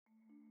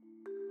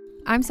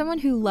I'm someone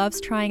who loves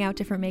trying out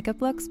different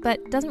makeup looks,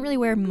 but doesn't really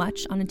wear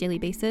much on a daily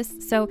basis,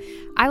 so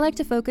I like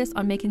to focus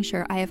on making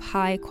sure I have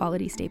high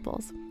quality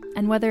staples.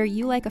 And whether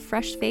you like a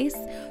fresh face,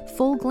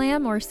 full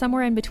glam, or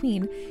somewhere in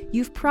between,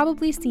 you've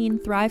probably seen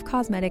Thrive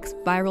Cosmetics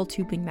Viral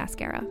Tubing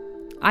Mascara.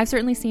 I've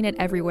certainly seen it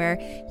everywhere.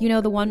 You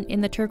know, the one in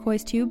the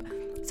turquoise tube?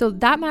 So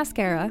that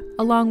mascara,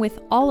 along with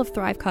all of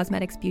Thrive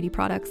Cosmetics beauty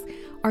products,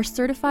 are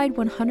certified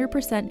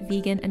 100%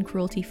 vegan and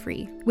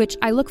cruelty-free, which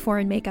I look for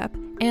in makeup,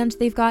 and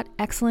they've got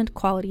excellent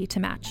quality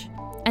to match.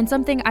 And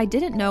something I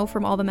didn't know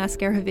from all the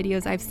mascara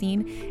videos I've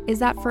seen is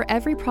that for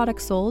every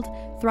product sold,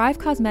 Thrive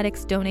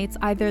Cosmetics donates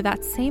either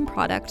that same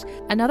product,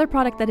 another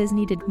product that is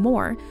needed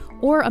more,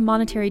 or a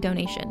monetary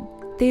donation.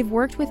 They've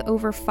worked with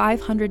over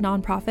 500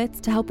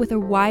 nonprofits to help with a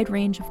wide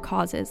range of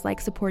causes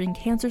like supporting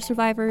cancer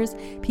survivors,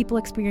 people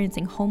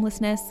experiencing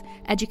homelessness,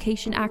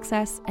 education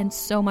access, and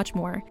so much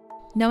more.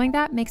 Knowing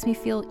that makes me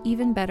feel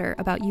even better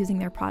about using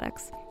their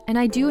products. And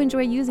I do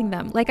enjoy using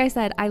them. Like I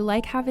said, I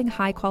like having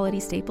high quality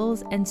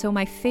staples, and so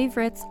my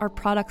favorites are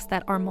products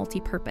that are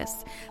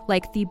multi-purpose,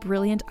 like the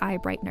Brilliant Eye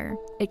Brightener.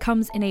 It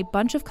comes in a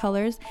bunch of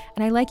colors,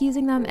 and I like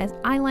using them as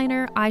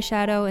eyeliner,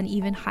 eyeshadow, and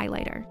even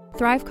highlighter.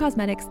 Thrive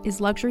Cosmetics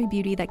is luxury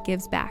beauty that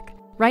gives back.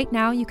 Right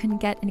now, you can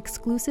get an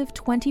exclusive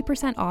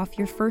 20% off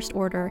your first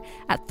order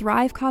at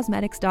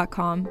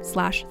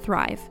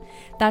thrivecosmetics.com/thrive.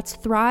 That's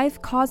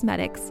Thrive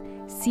Cosmetics,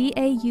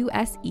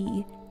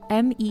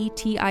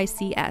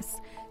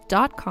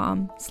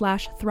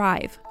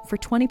 CAUSEMETICS.com/thrive for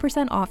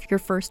 20% off your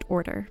first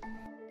order.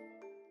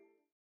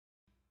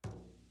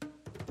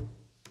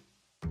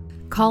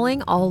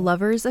 Calling all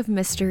lovers of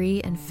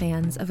mystery and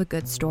fans of a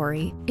good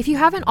story. If you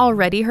haven't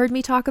already heard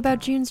me talk about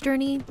June's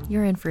Journey,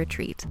 you're in for a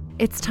treat.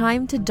 It's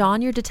time to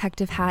don your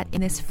detective hat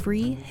in this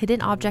free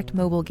hidden object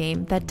mobile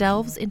game that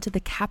delves into the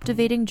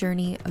captivating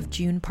journey of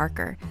June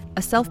Parker,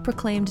 a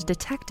self-proclaimed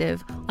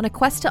detective on a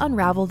quest to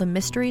unravel the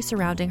mystery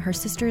surrounding her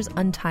sister's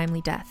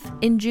untimely death.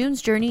 In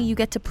June's Journey, you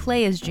get to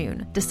play as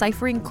June,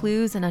 deciphering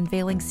clues and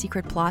unveiling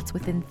secret plots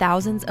within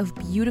thousands of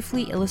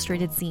beautifully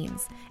illustrated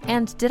scenes.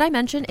 And did I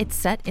mention it's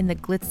set in the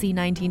glitzy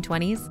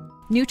 1920s?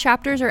 New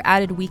chapters are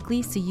added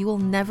weekly, so you will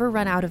never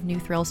run out of new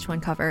thrills to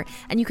uncover,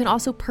 and you can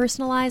also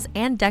personalize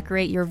and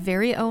decorate your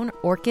very own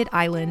Orchid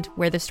Island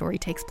where the story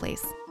takes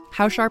place.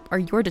 How sharp are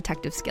your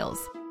detective skills?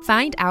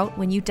 Find out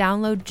when you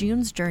download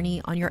June's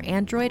Journey on your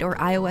Android or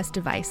iOS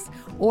device,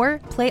 or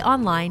play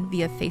online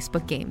via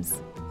Facebook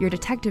Games. Your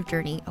detective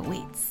journey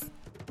awaits.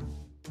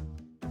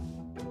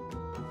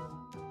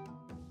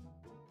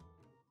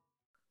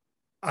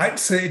 I'd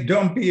say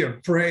don't be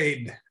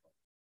afraid.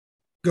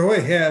 Go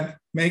ahead,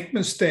 make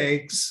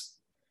mistakes,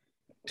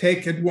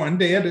 take it one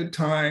day at a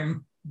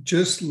time,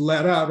 just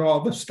let out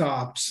all the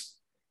stops,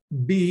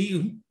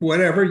 be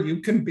whatever you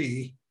can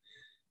be.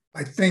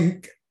 I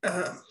think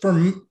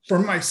for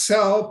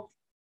myself,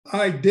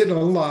 I did a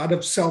lot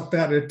of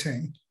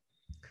self-editing.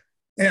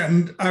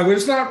 And I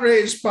was not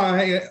raised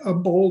by a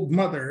bold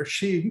mother.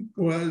 She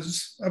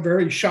was a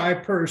very shy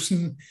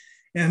person.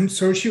 And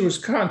so she was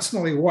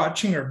constantly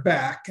watching her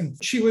back,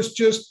 and she was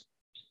just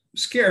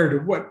scared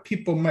of what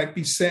people might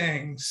be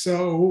saying.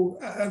 So,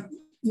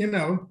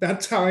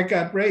 that's how I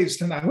got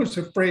raised. And I was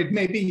afraid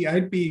maybe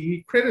I'd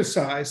be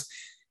criticized.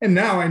 And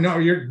now I know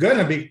you're going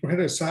to be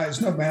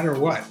criticized no matter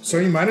what. So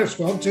you might as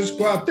well just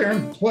go out there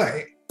and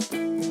play.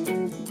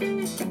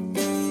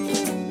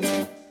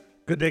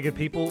 Good day, good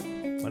people.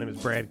 My name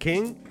is Brad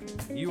King.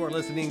 You are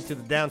listening to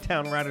the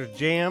Downtown Writers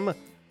Jam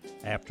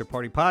After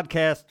Party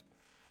Podcast,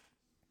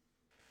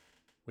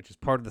 which is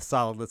part of the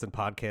Solid Listen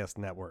Podcast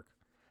Network.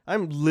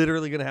 I'm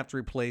literally going to have to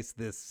replace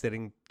this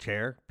sitting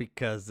chair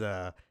because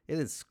it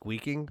is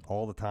squeaking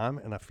all the time,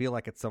 and I feel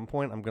like at some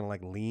point I'm going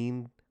to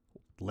lean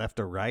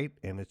left or right,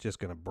 and it's just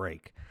going to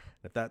break.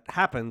 If that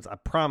happens, I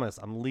promise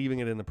I'm leaving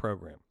it in the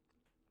program.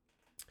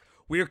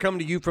 We are coming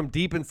to you from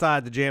deep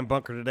inside the Jam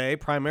Bunker today,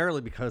 primarily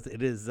because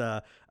it is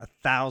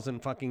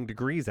 1,000 fucking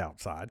degrees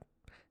outside,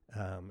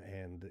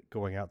 and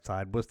going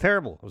outside was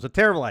terrible. It was a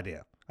terrible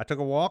idea. I took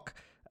a walk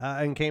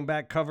and came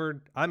back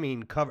covered,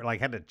 like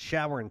had to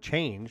shower and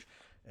change,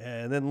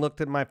 and then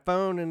looked at my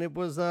phone, and it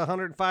was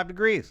 105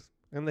 degrees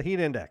in the heat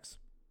index.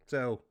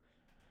 So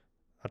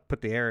I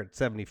put the air at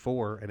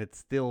 74, and it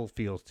still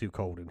feels too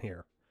cold in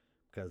here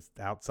because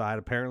outside,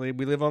 apparently,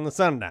 we live on the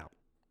sun now.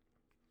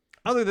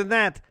 Other than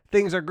that,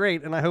 things are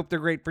great, and I hope they're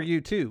great for you,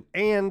 too.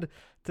 And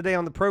today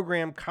on the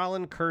program,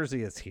 Colin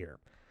Kersey is here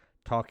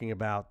talking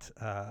about,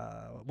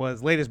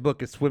 his latest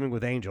book is Swimming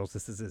with Angels.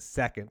 This is his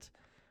second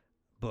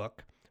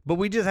book. But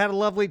we just had a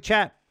lovely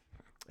chat.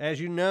 As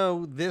you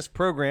know, this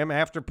program,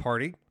 After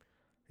Party,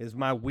 is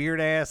my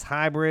weird-ass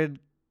hybrid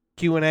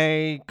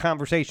Q&A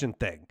conversation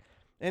thing.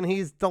 And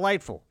he's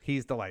delightful.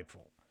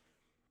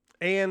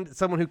 And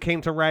someone who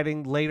came to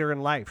writing later in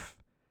life.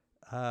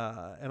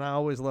 And I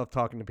always love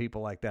talking to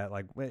people like that.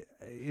 Like,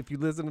 if you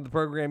listen to the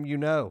program, you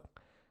know.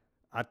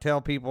 I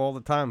tell people all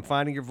the time,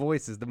 finding your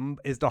voice is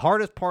the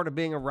hardest part of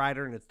being a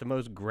writer, and it's the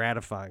most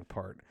gratifying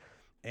part.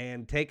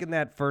 And taking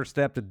that first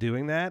step to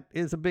doing that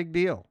is a big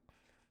deal.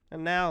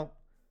 And now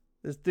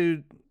this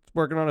dude's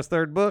working on his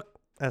third book,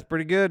 That's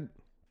pretty good.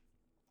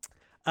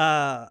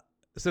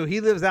 So he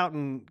lives out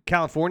in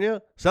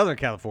California, Southern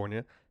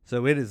California.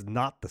 So it is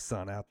not the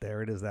sun out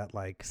there. It is that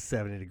like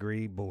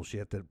 70-degree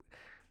bullshit that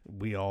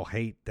we all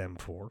hate them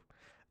for.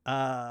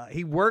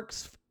 He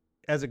works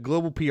as a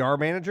global PR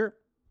manager.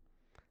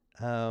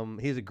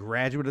 He's a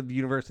graduate of the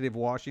University of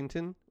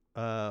Washington,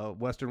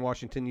 Western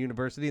Washington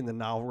University, in the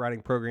novel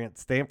writing program at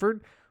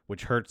Stanford,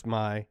 which hurts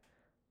my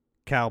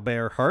Cal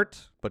Bear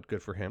heart, but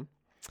good for him.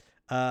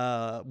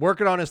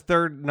 Working on his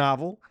third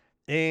novel,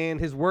 and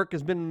his work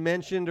has been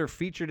mentioned or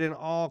featured in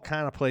all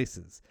kind of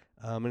places,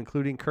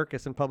 including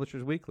Kirkus and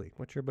Publishers Weekly,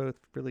 which are both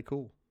really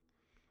cool.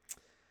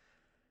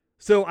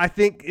 So I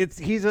think it's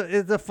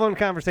a fun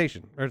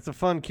conversation, or it's a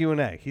fun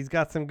Q&A. He's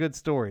got some good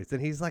stories,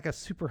 and he's like a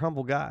super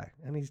humble guy,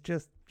 and he's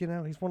just,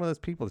 he's one of those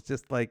people. It's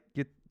just like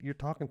you're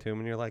talking to him,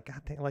 and you're like,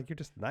 God damn, like you're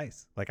just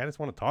nice. Like I just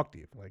want to talk to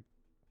you, like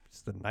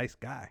just a nice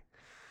guy.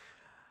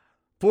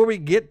 Before we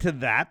get to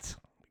that,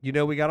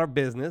 we got our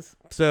business.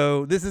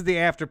 So this is the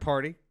after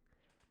party.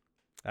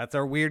 That's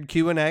our weird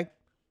Q&A.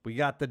 We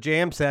got the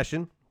jam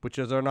session, which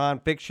is our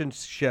nonfiction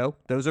show.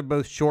 Those are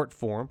both short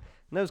form.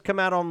 And those come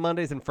out on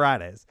Mondays and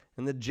Fridays.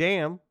 And the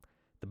jam,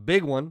 the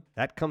big one,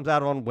 that comes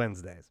out on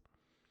Wednesdays.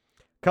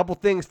 Couple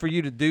things for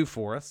you to do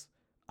for us.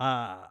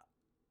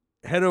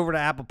 Head over to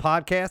Apple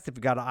Podcasts if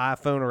you got an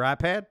iPhone or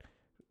iPad.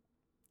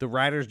 The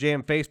Writers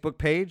Jam Facebook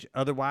page.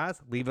 Otherwise,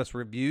 leave us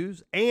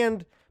reviews.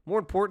 And more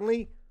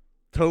importantly,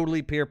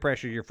 totally peer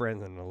pressure your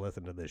friends into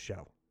listen to this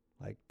show.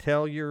 Like,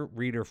 tell your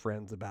reader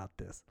friends about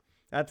this.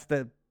 That's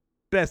the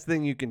best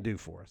thing you can do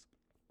for us.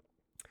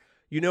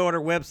 At our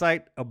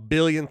website, a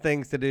billion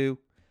things to do.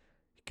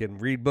 You can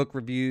read book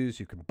reviews.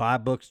 You can buy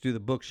books through the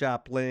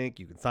bookshop link.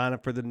 You can sign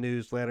up for the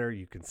newsletter.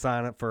 You can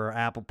sign up for our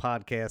Apple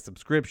Podcast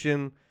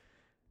subscription.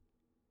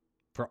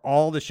 For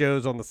all the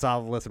shows on the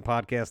Solid Listen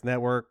Podcast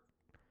Network,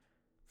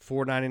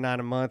 $4.99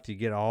 a month. You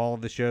get all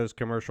of the shows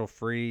commercial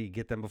free. You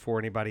get them before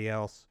anybody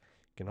else.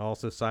 You can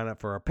also sign up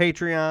for our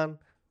Patreon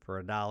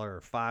for $1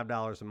 or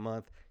 $5 a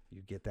month.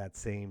 You get that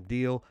same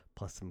deal,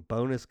 plus some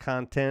bonus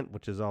content,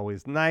 which is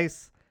always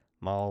nice.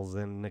 Malls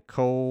and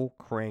Nicole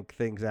crank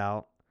things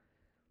out.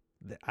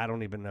 I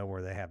don't even know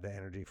where they have the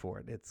energy for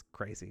it. It's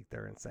crazy.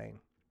 They're insane.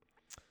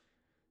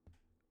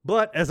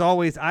 But as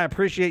always, I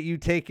appreciate you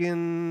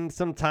taking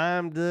some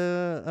time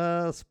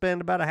to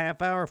spend about a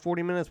half hour,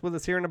 40 minutes with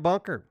us here in the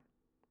bunker.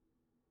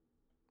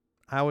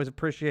 I always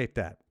appreciate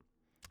that.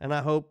 And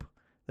I hope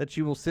that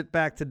you will sit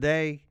back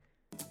today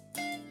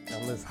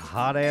on this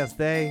hot-ass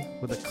day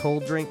with a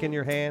cold drink in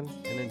your hand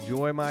and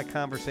enjoy my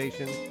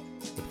conversation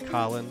with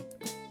Colin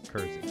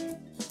Kersey.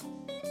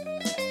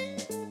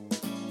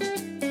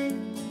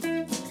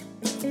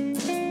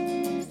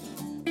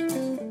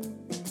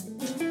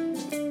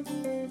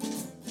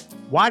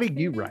 Why did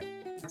you write?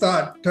 I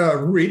thought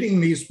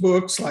reading these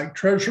books like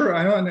Treasure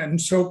Island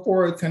and so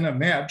forth and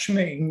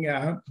imagining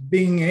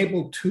being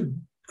able to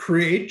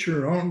create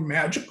your own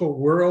magical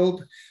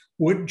world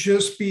would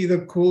just be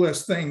the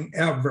coolest thing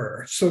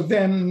ever. So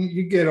then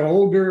you get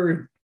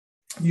older,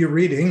 you're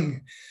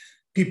reading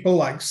people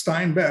like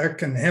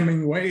Steinbeck and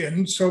Hemingway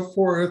and so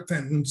forth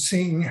and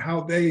seeing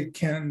how they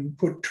can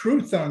put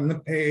truth on the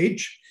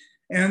page.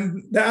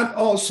 And that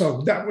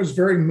was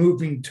very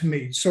moving to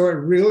me. So I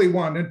really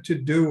wanted to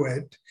do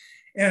it.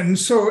 And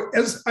so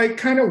as I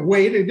kind of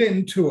waded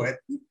into it,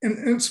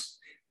 and it's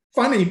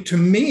funny to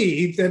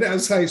me that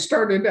as I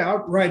started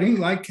out writing,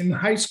 like in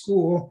high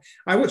school,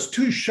 I was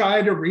too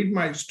shy to read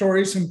my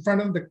stories in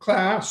front of the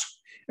class.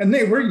 And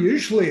they were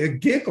usually a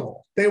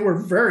giggle. They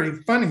were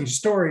very funny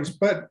stories,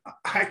 but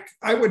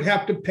I would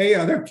have to pay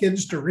other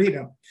kids to read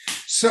them.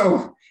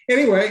 So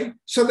anyway,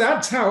 so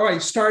that's how I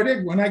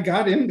started. When I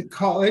got into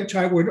college,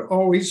 I would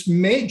always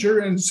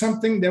major in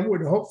something that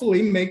would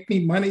hopefully make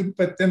me money,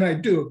 but then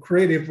I'd do a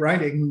creative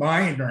writing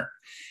minor.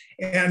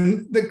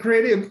 And the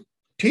creative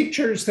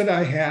teachers that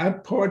I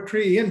had,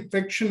 poetry and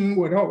fiction,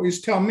 would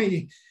always tell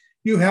me,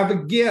 you have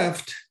a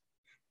gift,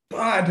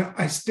 but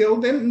I still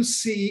didn't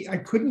see, I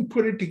couldn't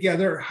put it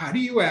together. How do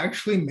you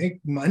actually make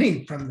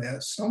money from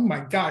this? Oh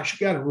my gosh,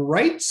 you got to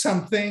write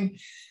something,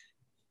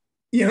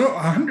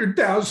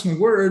 100,000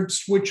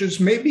 words, which is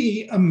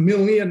maybe a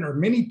million or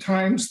many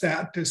times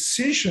that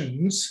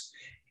decisions.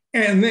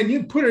 And then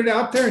you put it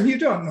out there and you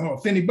don't know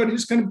if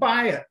anybody's going to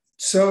buy it.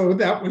 So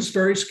that was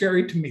very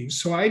scary to me.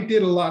 So I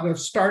did a lot of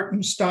start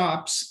and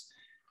stops,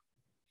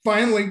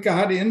 finally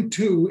got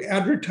into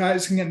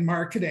advertising and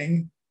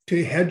marketing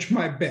to hedge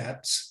my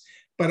bets.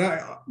 But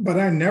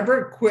I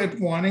never quit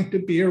wanting to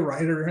be a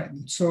writer.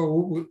 And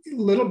so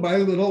little by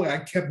little, I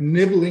kept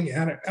nibbling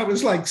at it. I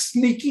was like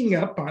sneaking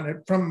up on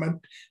it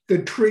from the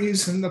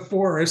trees in the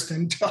forest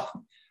until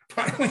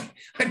finally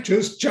I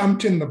just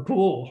jumped in the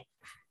pool.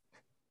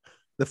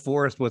 The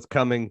forest was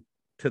coming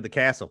to the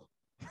castle.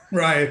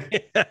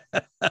 Right.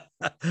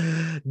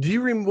 Do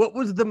you remember what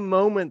was the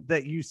moment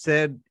that you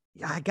said,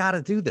 yeah, I got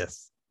to do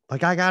this?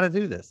 Like, I got to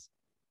do this.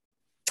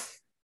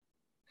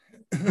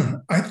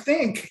 I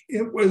think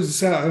it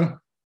was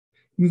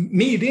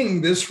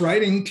meeting this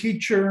writing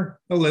teacher,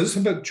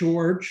 Elizabeth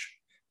George,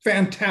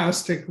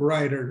 fantastic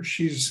writer.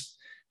 She's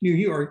New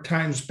York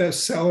Times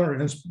bestseller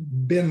and has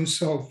been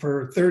so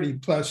for 30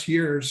 plus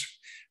years.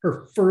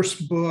 Her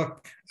first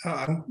book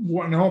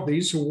won all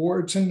these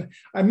awards. And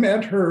I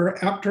met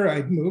her after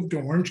I'd moved to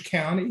Orange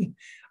County.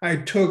 I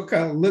took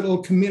a little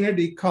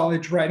community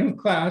college writing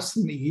class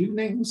in the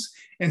evenings,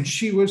 and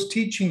she was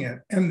teaching it.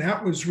 And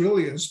that was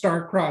really a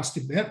star-crossed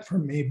event for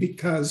me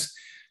because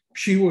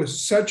she was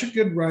such a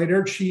good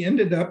writer. She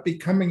ended up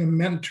becoming a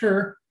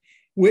mentor,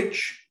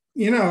 which,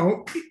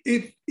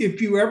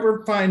 if you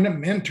ever find a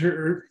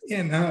mentor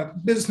in a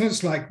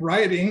business like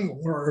writing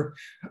or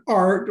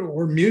art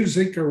or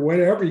music or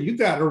whatever, you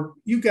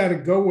gotta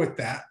go with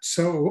that.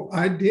 So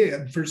I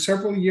did. For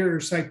several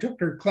years, I took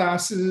her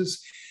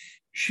classes.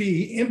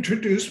 She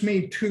introduced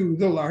me to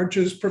the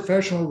largest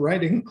professional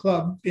writing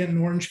club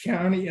in Orange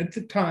County at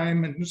the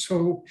time.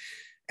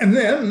 And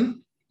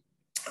then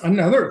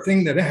another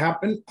thing that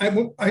happened,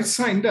 I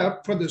signed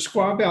up for the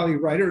Squaw Valley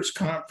Writers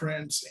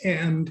Conference,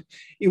 and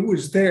it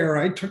was there.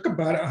 I took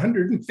about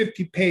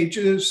 150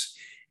 pages,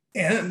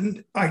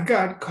 and I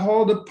got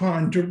called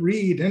upon to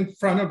read in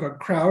front of a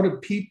crowd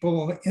of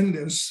people in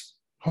this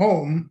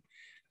home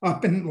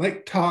up in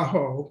Lake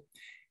Tahoe.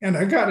 And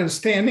I got a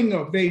standing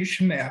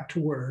ovation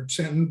afterwards.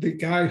 And the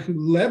guy who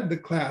led the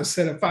class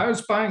said, if I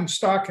was buying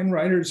stock in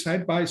writers,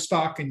 I'd buy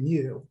stock in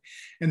you.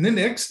 And the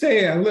next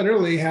day, I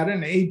literally had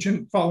an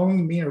agent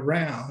following me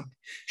around.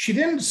 She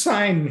didn't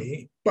sign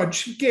me, but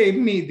she gave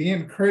me the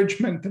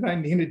encouragement that I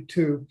needed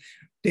to.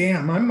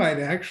 Damn, I might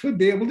actually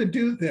be able to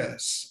do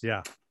this.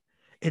 Yeah.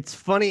 It's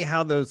funny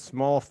how those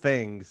small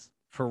things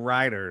for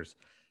writers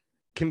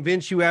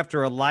convince you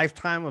after a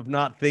lifetime of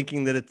not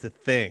thinking that it's a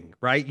thing,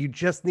 right? You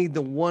just need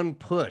the one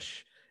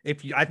push.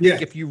 If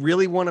you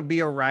really want to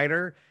be a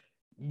writer,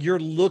 you're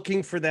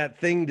looking for that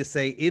thing to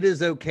say, it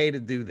is okay to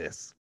do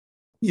this.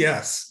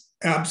 Yes,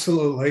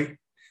 absolutely.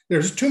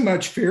 There's too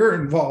much fear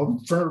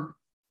involved for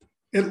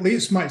at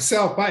least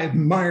myself. I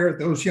admire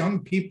those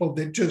young people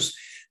that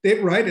they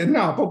write a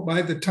novel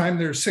by the time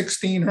they're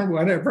 16 or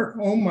whatever.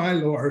 Oh my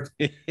Lord.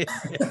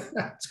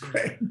 That's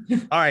great.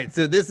 All right.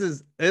 So this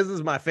is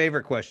my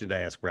favorite question to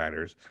ask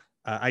writers.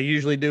 I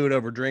usually do it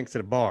over drinks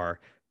at a bar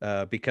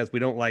because we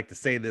don't like to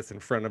say this in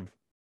front of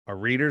our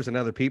readers and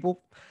other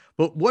people.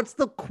 But what's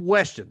the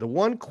question, the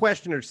one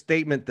question or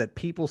statement that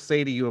people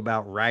say to you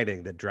about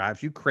writing that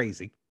drives you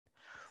crazy?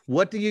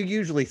 What do you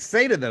usually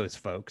say to those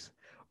folks?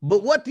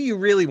 But what do you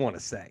really want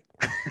to say?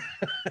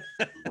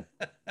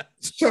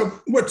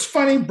 So what's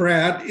funny,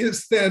 Brad,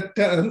 is that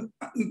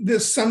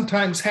this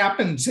sometimes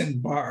happens in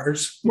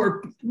bars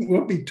where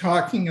we'll be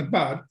talking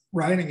about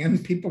writing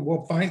and people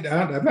will find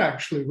out I've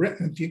actually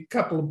written a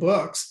couple of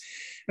books,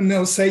 and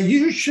they'll say,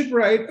 you should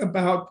write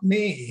about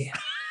me.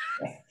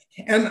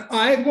 And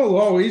I will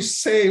always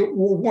say,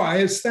 well, why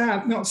is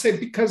that? And they'll say,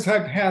 because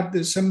I've had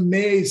this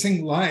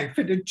amazing life.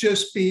 It'd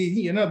just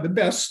be, the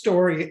best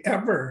story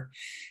ever.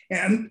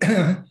 And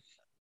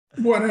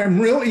what I'm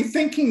really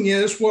thinking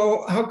is,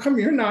 well, how come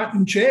you're not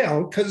in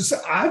jail? Because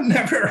I've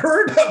never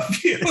heard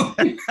of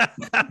you.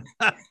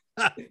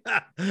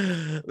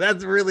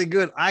 That's really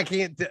good. I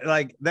can't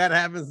that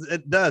happens.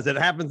 It does. It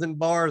happens in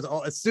bars.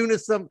 As soon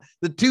as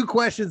the two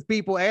questions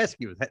people ask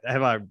you,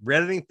 have I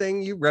read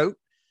anything you wrote?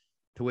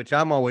 To which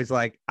I'm always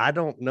like, I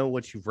don't know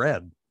what you've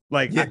read.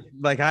 How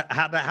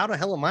the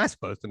hell am I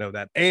supposed to know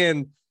that?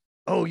 And,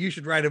 oh, you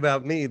should write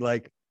about me.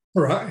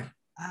 Right.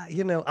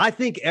 I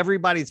think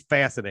everybody's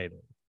fascinating.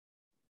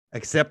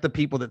 Except the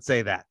people that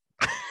say that.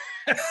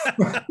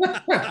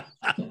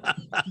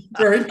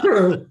 Very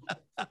true.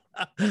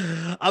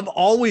 I'm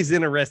always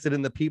interested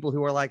in the people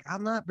who are like,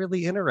 I'm not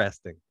really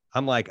interesting.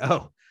 I'm like,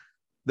 oh,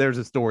 there's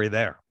a story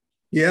there.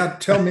 Yeah,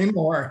 tell me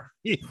more.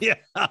 Yeah.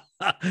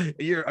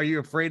 Are you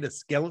afraid a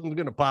skeleton's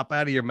going to pop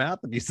out of your mouth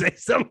if you say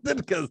something?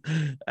 Because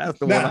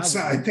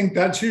I think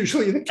that's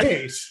usually the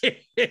case.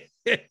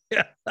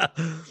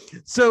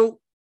 So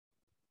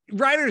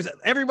writers,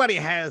 everybody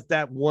has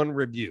that one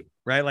review,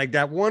 right? Like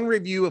that one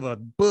review of a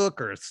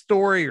book or a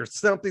story or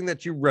something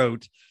that you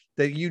wrote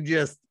that you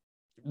just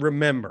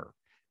remember.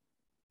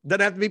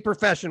 Doesn't have to be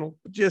professional,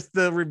 just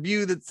the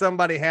review that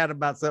somebody had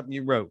about something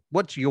you wrote.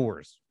 What's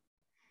yours?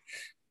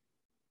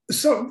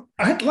 So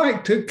I'd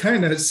like to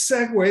kind of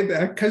segue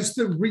that because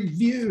the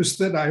reviews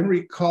that I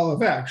recall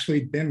have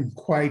actually been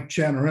quite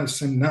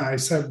generous and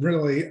nice. I've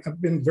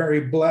been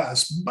very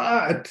blessed,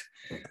 but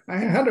I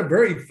had a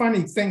very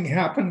funny thing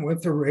happen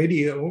with a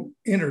radio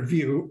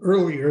interview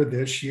earlier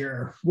this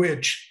year,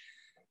 which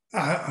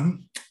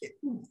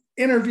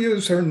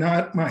interviews are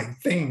not my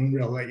thing,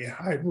 really.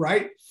 I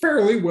write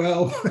fairly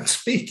well, but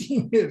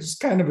speaking is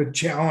kind of a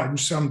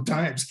challenge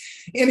sometimes.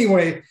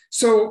 Anyway,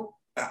 so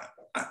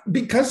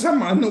because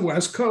I'm on the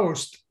West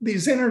Coast,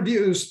 these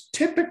interviews,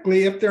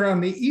 typically, if they're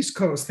on the East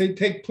Coast, they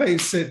take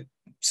place at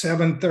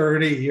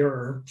 7:30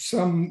 or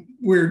some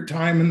weird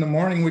time in the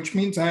morning, which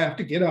means I have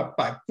to get up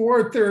by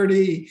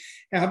 4:30,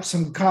 have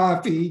some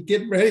coffee,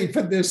 get ready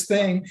for this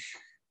thing.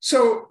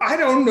 So I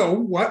don't know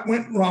what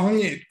went wrong.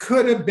 It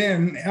could have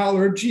been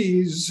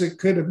allergies. It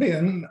could have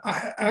been,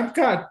 I've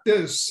got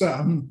this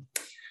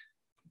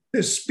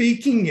this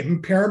speaking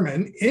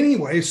impairment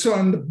anyway. So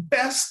on the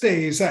best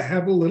days, I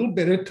have a little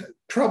bit of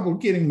trouble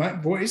getting my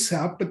voice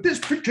out. But this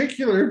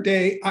particular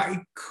day,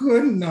 I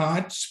could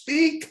not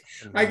speak.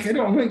 I could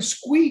only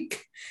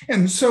squeak.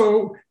 And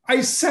so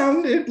I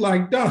sounded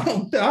like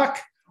Donald Duck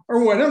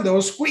or one of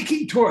those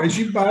squeaky toys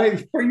you buy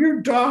for your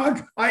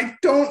dog. I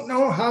don't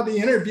know how the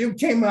interview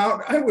came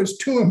out. I was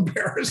too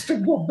embarrassed to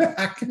go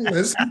back and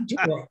listen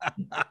to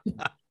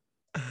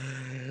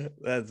it.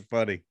 That's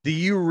funny. Do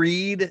you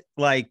read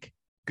like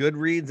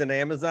Goodreads and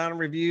Amazon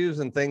reviews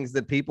and things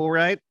that people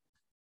write?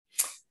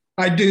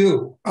 I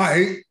do.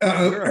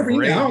 Every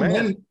now and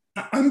then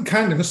I'm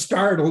kind of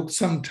startled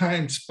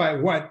sometimes by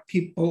what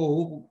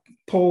people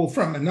pull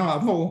from a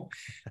novel.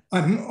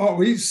 I'm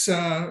always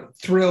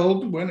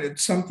thrilled when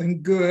it's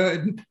something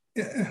good,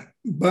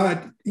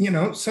 but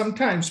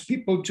sometimes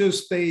people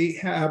they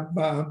have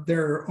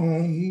their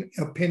own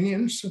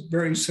opinions,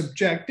 very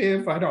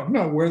subjective. I don't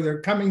know where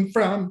they're coming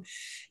from,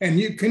 and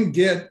you can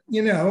get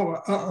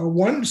a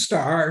 1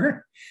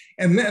 star,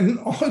 and then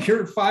all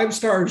your 5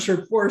 stars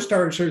or 4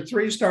 stars or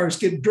 3 stars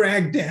get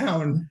dragged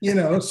down.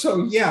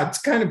 So yeah,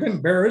 it's kind of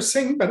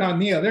embarrassing, but on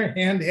the other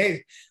hand,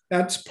 hey,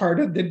 that's part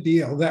of the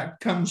deal that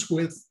comes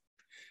with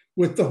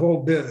the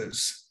whole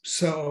biz.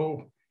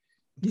 So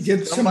you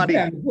get some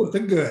bad with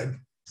the good.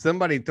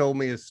 Somebody told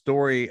me a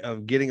story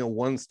of getting a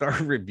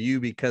 1-star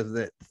review because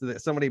that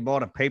somebody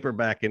bought a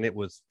paperback and it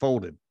was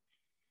folded.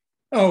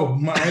 Oh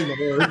my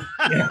Lord.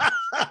 Yeah.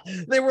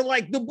 They were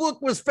like, the book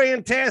was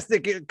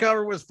fantastic. The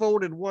cover was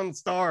folded 1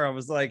 star. I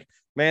was like,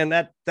 man,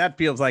 that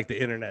feels like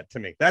the internet to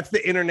me. That's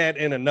the internet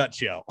in a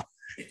nutshell.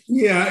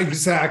 Yeah,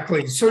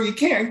 exactly. So you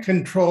can't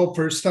control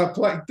for stuff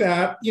like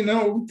that.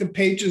 The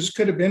pages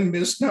could have been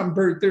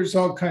misnumbered. There's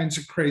all kinds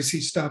of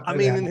crazy stuff. I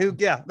mean,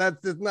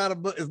 it's not a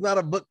book. It's not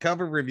a book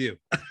cover review.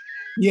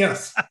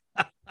 Yes.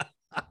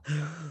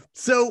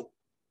 So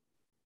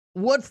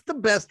what's the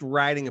best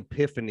writing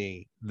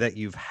epiphany that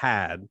you've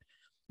had,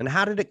 and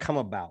how did it come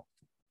about?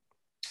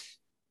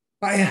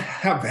 I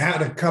have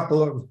had a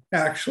couple of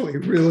actually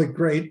really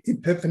great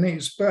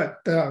epiphanies, but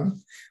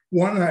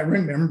one I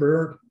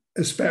remember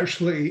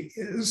especially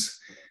is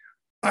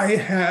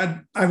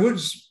I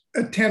was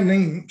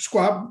attending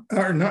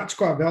not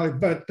Squaw Valley,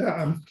 but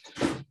a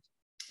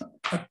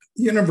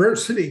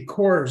university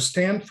course,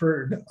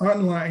 Stanford,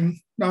 online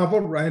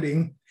novel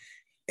writing.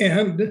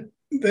 And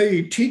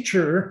the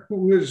teacher,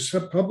 who was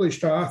a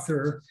published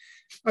author,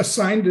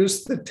 assigned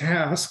us the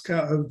task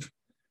of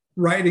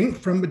writing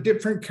from a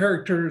different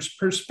character's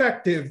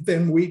perspective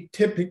than we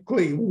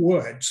typically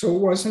would. So it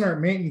wasn't our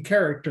main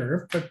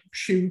character, but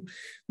she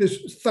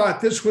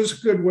thought this was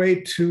a good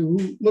way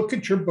to look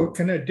at your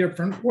book in a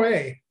different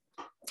way.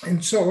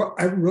 And so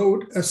I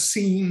wrote a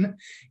scene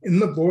in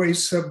the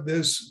voice of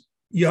this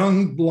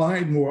young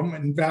blind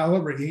woman,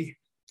 Valerie,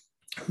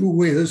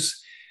 who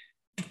is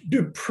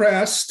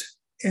depressed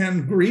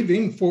and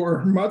grieving for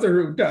her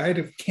mother who died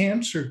of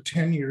cancer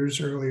 10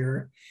 years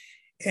earlier.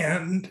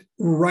 And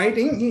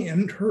writing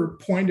in her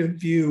point of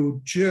view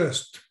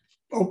just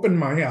opened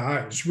my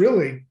eyes.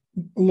 Really,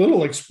 a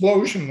little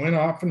explosion went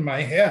off in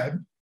my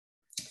head.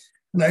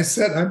 And I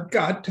said, I've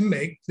got to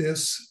make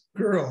this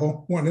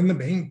girl one of the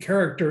main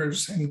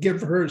characters and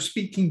give her a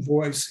speaking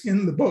voice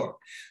in the book.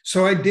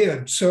 So I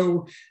did.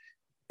 So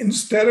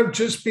instead of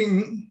just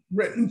being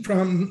written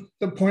from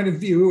the point of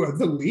view of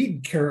the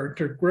lead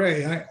character,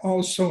 Gray, I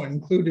also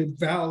included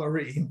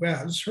Valerie, who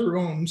has her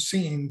own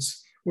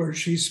scenes where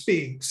she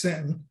speaks.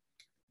 And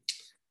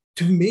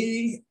to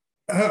me,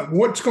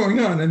 what's going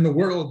on in the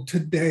world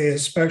today,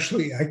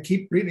 especially, I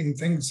keep reading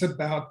things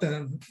about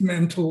the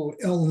mental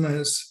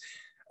illness,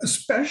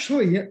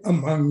 especially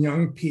among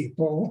young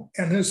people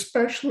and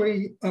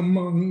especially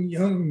among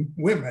young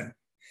women.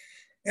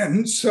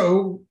 And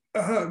so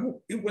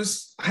it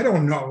was, I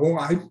don't know,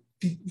 I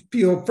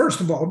feel, first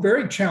of all,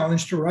 very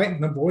challenged to write in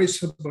the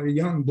voice of a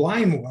young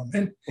blind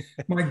woman,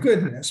 my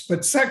goodness.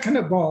 But second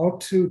of all,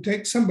 to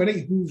take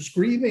somebody who's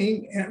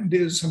grieving and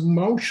is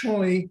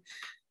emotionally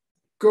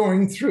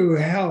going through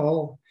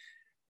hell.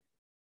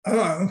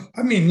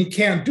 I mean, you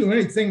can't do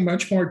anything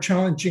much more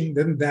challenging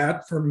than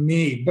that for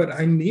me, but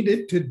I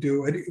needed to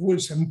do it. It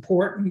was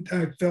important,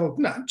 I felt,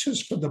 not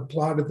just for the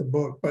plot of the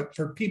book, but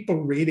for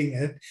people reading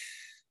it,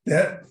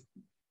 that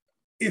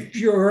if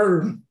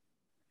you're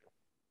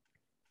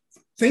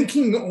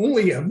thinking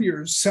only of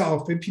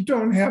yourself, if you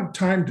don't have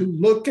time to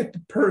look at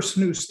the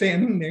person who's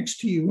standing next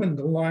to you in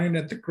the line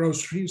at the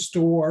grocery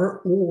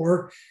store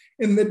or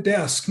in the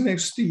desk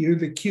next to you,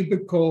 the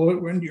cubicle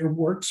or in your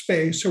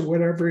workspace or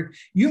whatever,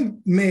 you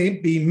may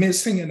be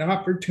missing an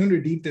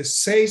opportunity to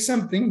say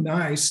something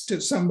nice to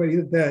somebody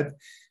that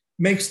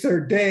makes their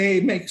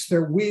day, makes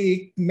their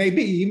week,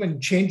 maybe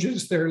even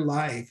changes their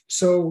life.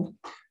 So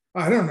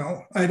I don't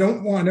know. I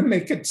don't want to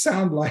make it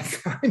sound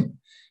like I'm,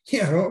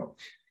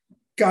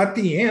 got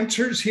the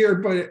answers here,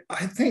 but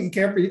I think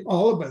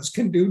all of us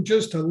can do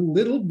just a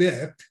little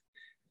bit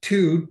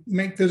to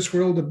make this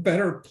world a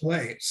better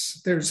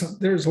place. There's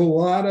a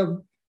lot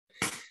of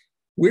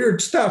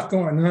weird stuff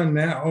going on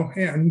now.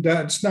 And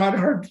it's not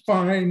hard to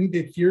find.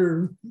 If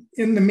you're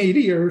in the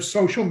media or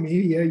social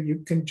media, you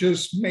can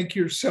just make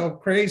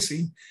yourself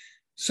crazy.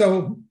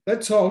 So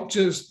let's all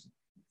just,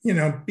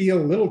 be a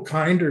little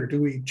kinder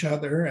to each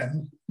other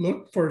and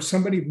look for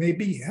somebody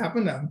maybe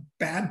having a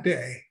bad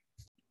day.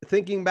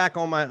 Thinking back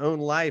on my own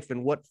life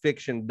and what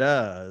fiction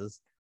does,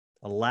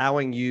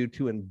 allowing you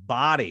to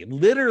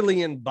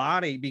literally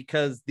embody,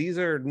 because these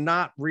are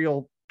not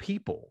real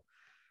people,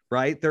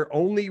 right? They're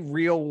only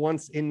real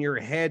once in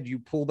your head you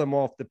pull them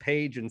off the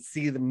page and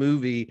see the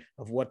movie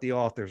of what the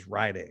author's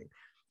writing.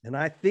 And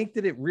I think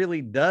that it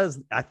really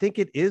does. I think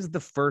it is the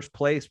first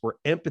place where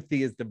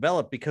empathy is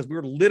developed, because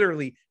we're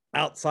literally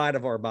outside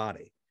of our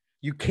body.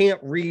 You can't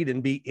read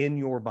and be in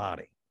your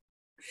body.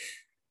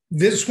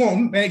 This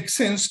won't make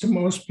sense to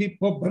most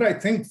people, but I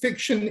think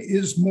fiction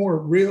is more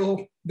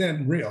real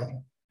than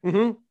real.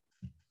 Mm-hmm.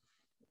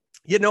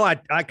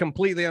 I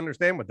completely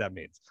understand what that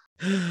means.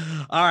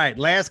 All right,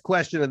 last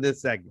question of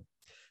this segment.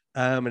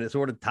 And it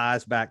sort of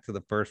ties back to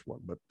the first one.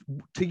 But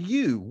to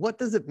you, what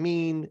does it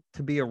mean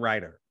to be a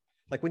writer?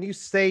 Like, when you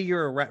say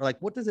you're a writer,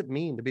 what does it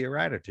mean to be a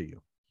writer to you?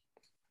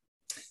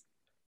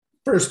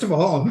 First of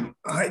all,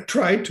 I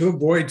try to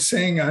avoid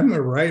saying I'm a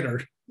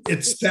writer.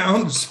 It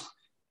sounds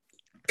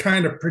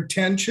kind of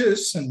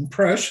pretentious and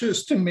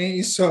precious to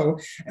me. So,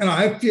 and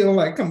I feel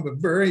like I'm a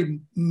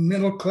very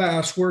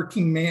middle-class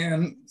working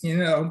man,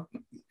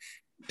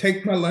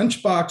 take my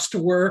lunchbox to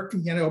work,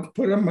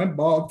 put on my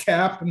ball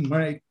cap and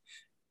my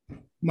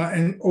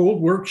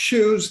old work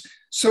shoes.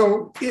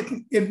 So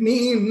it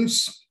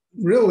means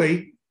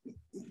really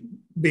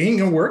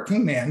being a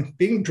working man,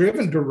 being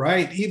driven to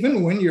write,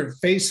 even when you're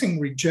facing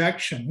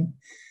rejection.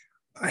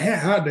 I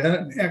had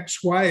an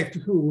ex-wife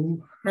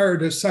who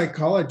hired a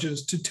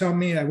psychologist to tell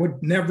me I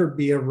would never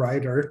be a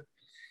writer.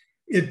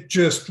 It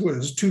just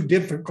was too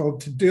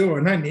difficult to do,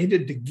 and I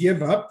needed to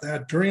give up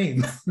that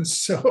dream.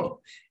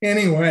 So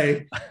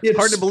anyway, it's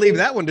hard to believe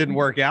that one didn't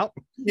work out.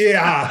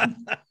 Yeah.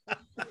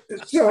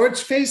 So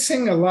it's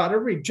facing a lot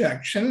of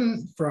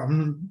rejection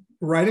from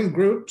writing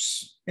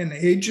groups and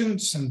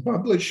agents and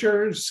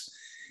publishers.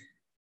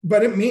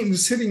 But it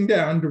means sitting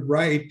down to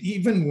write,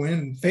 even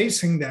when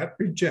facing that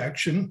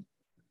rejection,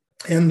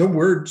 and the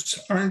words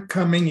aren't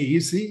coming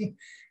easy,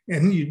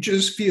 and you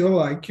just feel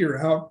like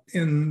you're out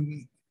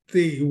in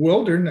the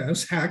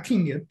wilderness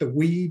hacking at the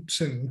weeds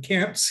and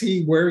can't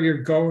see where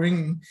you're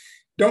going,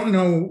 don't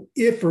know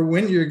if or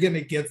when you're going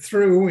to get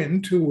through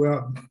into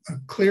a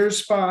clear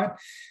spot.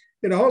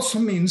 It also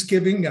means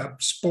giving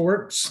up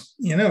sports.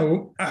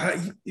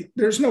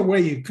 There's no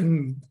way you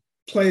can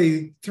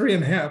play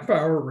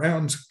 3.5-hour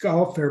rounds of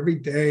golf every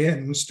day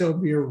and still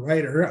be a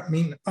writer. I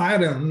mean, I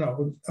don't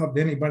know of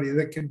anybody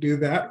that can do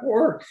that,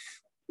 or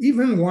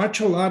even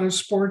watch a lot of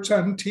sports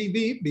on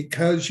TV,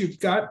 because you've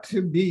got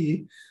to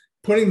be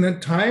putting the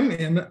time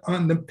in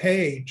on the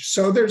page.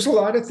 So there's a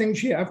lot of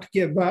things you have to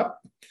give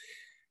up,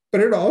 but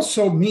it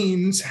also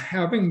means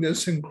having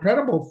this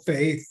incredible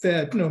faith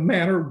that no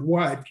matter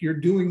what, you're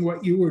doing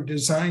what you were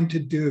designed to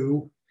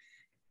do.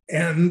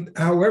 And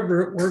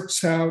however it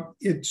works out,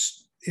 it's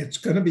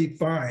going to be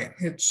fine.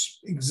 It's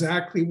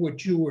exactly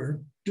what you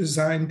were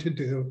designed to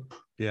do.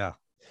 Yeah.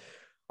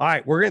 All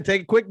right. We're going to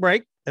take a quick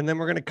break, and then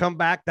we're going to come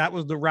back. That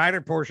was the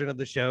writer portion of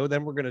the show.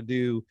 Then we're going to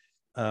do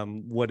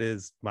what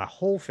is my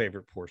whole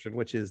favorite portion,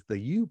 which is the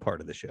you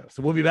part of the show.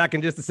 So we'll be back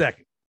in just a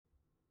second.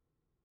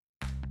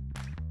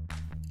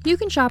 You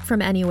can shop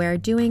from anywhere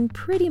doing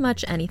pretty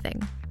much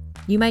anything.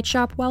 You might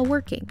shop while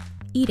working,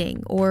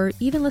 eating, or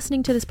even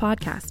listening to this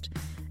podcast.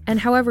 And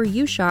however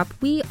you shop,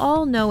 we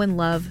all know and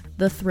love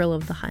the thrill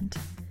of the hunt.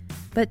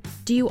 But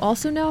do you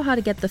also know how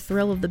to get the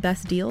thrill of the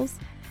best deals?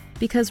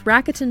 Because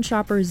Rakuten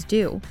shoppers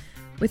do.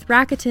 With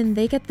Rakuten,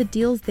 they get the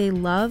deals they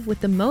love with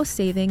the most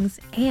savings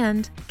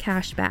and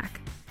cash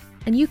back.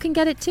 And you can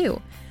get it too.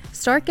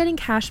 Start getting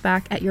cash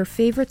back at your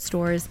favorite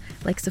stores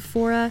like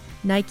Sephora,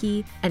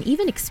 Nike, and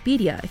even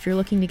Expedia if you're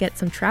looking to get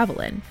some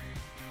travel in.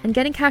 And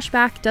getting cash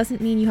back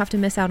doesn't mean you have to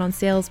miss out on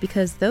sales,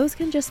 because those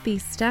can just be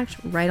stacked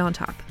right on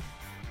top.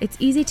 It's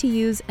easy to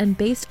use and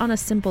based on a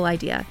simple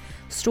idea.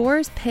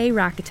 Stores pay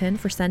Rakuten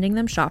for sending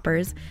them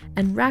shoppers,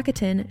 and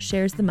Rakuten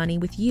shares the money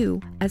with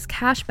you as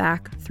cash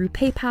back through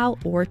PayPal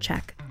or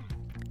check.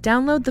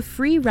 Download the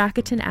free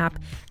Rakuten app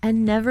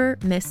and never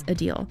miss a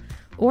deal.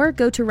 Or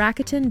go to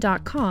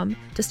Rakuten.com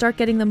to start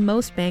getting the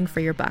most bang for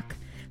your buck.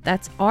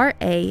 That's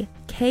Rakuten.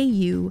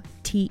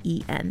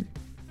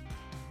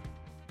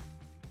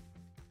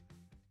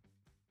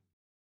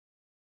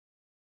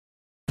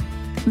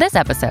 This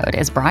episode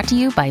is brought to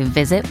you by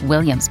Visit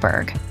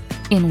Williamsburg.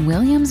 In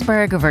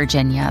Williamsburg,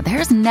 Virginia,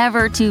 there's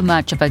never too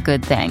much of a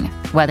good thing.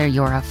 Whether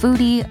you're a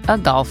foodie, a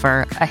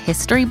golfer, a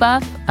history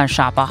buff, a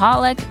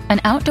shopaholic,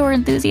 an outdoor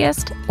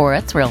enthusiast, or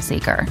a thrill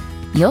seeker,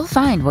 you'll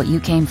find what you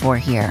came for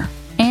here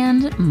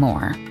and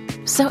more.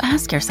 So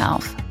ask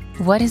yourself,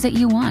 what is it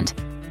you want?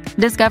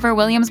 Discover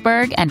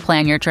Williamsburg and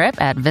plan your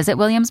trip at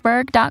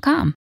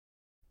visitwilliamsburg.com.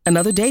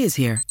 Another day is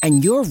here,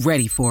 and you're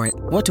ready for it.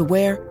 What to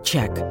wear?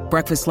 Check.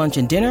 Breakfast, lunch,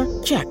 and dinner?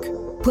 Check.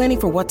 Planning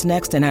for what's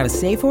next and how to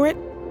save for it?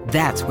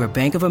 That's where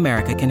Bank of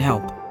America can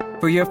help.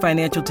 For your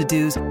financial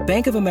to-dos,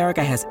 Bank of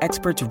America has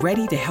experts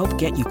ready to help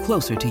get you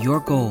closer to your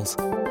goals.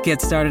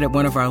 Get started at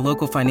one of our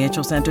local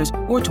financial centers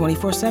or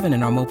 24/7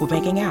 in our mobile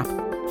banking app.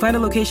 Find a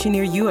location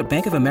near you at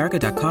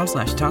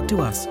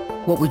bankofamerica.com/talktous.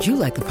 What would you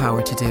like the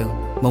power to do?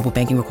 Mobile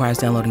banking requires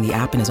downloading the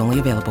app and is only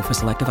available for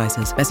select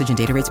devices. Message and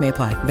data rates may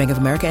apply. Bank of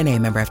America N.A.,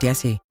 member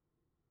FDIC.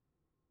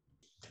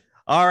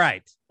 All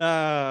right.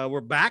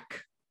 We're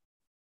back.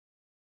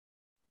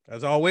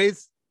 As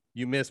always,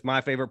 you missed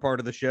my favorite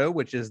part of the show,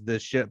 which is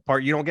the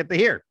part you don't get to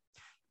hear.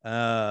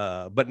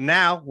 But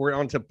now we're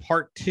on to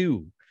part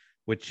 2,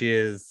 which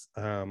is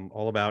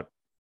all about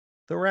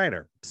the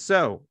writer.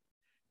 So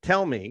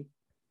tell me,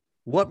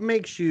 what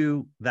makes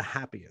you the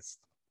happiest?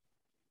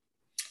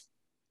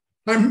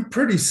 I'm a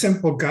pretty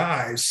simple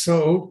guy.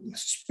 So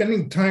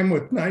spending time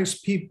with nice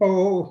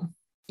people,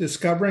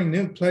 discovering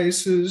new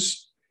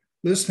places,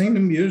 listening to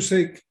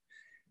music,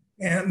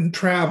 and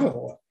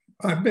travel.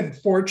 I've been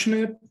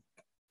fortunate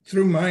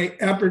through my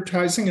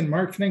advertising and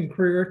marketing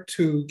career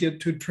to get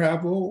to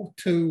travel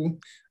to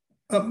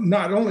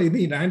not only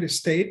the United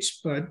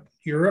States, but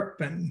Europe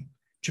and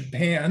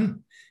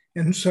Japan.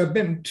 And so I've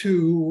been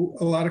to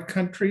a lot of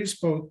countries,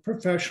 both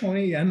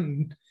professionally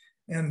and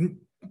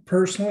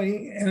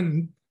personally.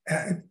 And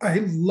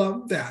I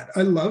love that.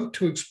 I love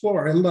to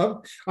explore.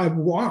 I've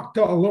walked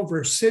all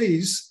over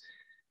cities,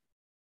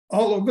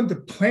 all over the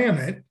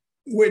planet,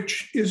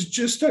 which is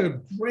just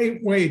a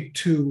great way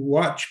to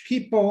watch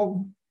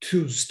people,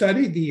 to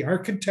study the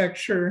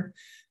architecture,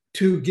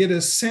 to get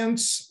a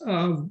sense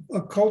of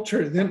a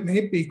culture that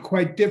may be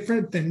quite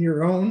different than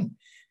your own.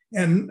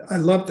 And I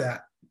love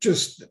that.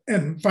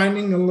 And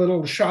finding a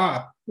little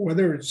shop,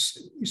 whether it's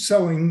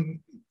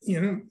selling,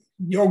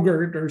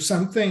 yogurt or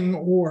something,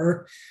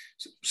 or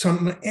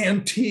some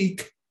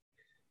antique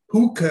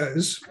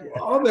hookahs,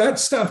 all that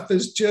stuff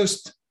is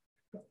just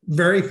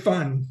very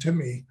fun to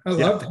me. I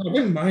love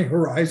having my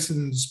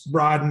horizons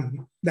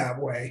broaden that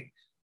way.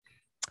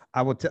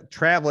 I will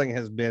traveling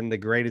has been the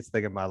greatest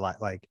thing in my life.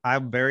 Like,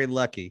 I'm very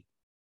lucky.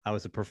 I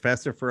was a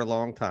professor for a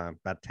long time,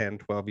 about 10,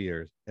 12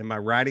 years. And my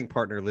writing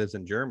partner lives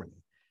in Germany.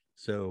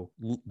 So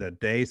the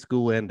day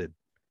school ended,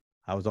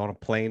 I was on a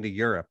plane to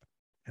Europe.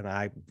 And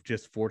I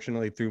just,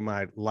 fortunately, through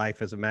my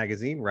life as a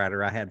magazine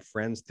writer, I had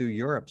friends through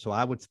Europe. So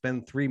I would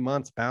spend 3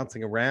 months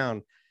bouncing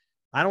around.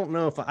 I don't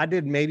know if I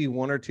did maybe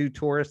 1 or 2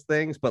 tourist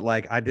things, but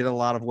like I did a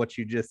lot of what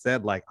you just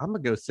said. Like, I'm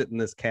going to go sit in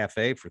this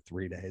cafe for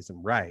 3 days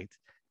and write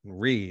and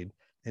read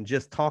and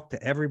just talk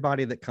to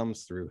everybody that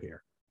comes through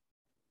here.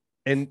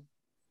 And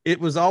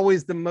it was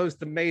always the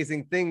most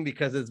amazing thing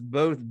because it's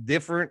both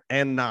different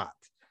and not.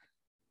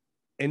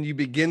 And you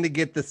begin to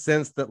get the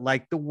sense that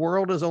like the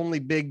world is only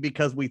big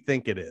because we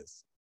think it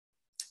is.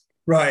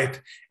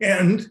 Right.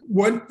 And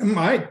what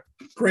my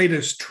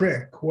greatest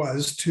trick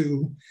was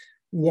to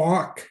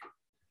walk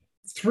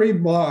 3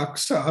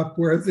 blocks up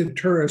where the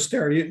tourist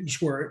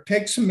areas were. It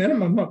takes a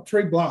minimum of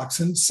 3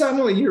 blocks, and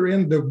suddenly you're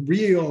in the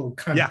real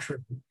country.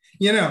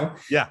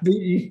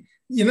 The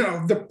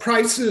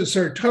prices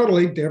are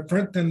totally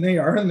different than they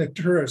are in the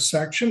tourist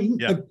section.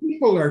 Yeah. The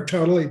people are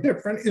totally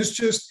different. It's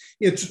just,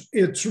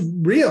 it's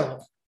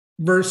real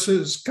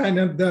versus kind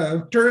of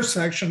the tourist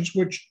sections,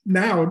 which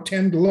now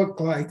tend to look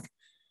like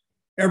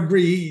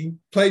every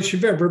place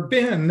you've ever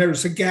been.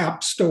 There's a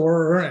Gap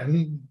store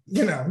and,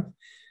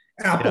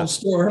 Apple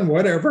store and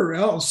whatever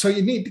else. So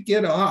you need to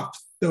get off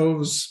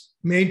those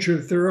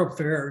major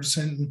thoroughfares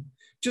and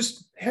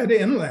just head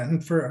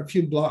inland for a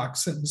few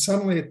blocks, and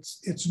suddenly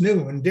it's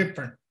new and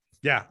different.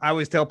 Yeah, I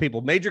always tell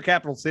people major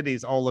capital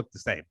cities all look the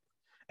same,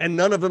 and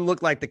none of them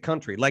look like the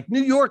country. Like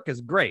New York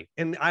is great,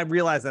 and I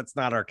realize that's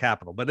not our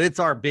capital, but it's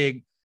our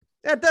big.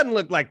 That doesn't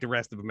look like the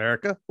rest of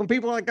America. When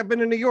people are like, I've been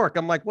in New York,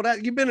 I'm like, well,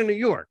 you've been in New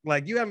York.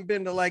 Like, you haven't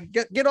been to like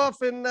get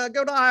off and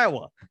go to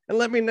Iowa and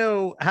let me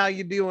know how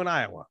you do in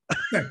Iowa.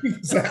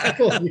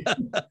 Exactly.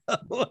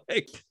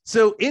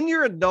 So in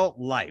your adult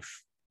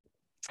life,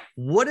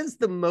 what is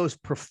the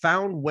most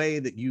profound way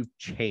that you've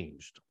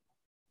changed?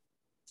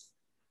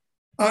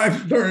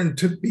 I've learned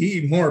to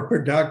be more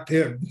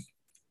productive.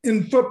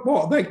 In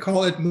football, they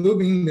call it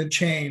moving the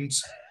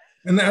chains.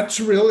 And that's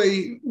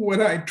really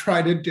what I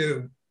try to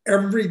do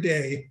every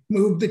day,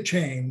 move the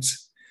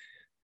chains.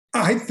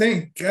 I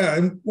think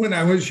when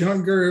I was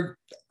younger,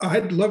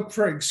 I'd look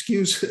for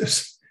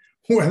excuses,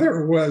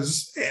 whether it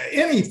was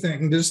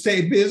anything, to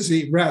stay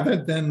busy rather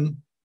than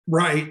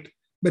write.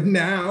 But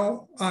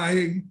now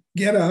I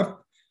get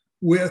up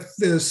with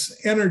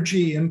this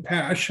energy and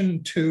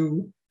passion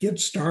to get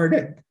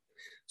started.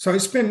 So I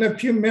spend a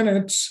few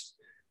minutes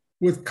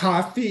with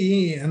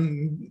coffee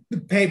and the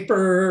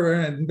paper,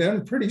 and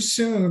then pretty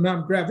soon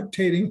I'm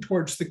gravitating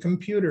towards the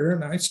computer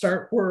and I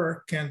start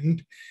work.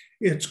 And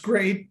it's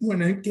great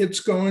when it gets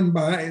going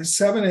by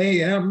 7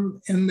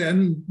 a.m. and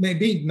then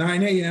maybe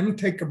 9 a.m.,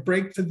 take a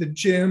break for the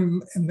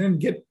gym and then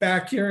get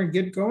back here and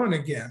get going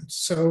again.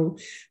 So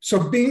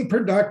being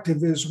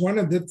productive is one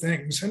of the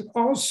things. And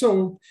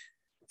also,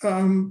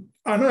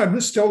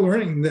 I'm still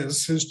learning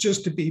this, is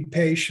just to be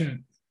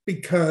patient,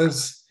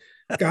 because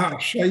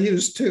Gosh, I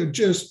used to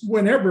just,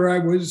 whenever I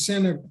was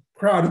in a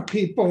crowd of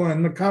people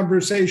and the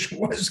conversation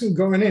wasn't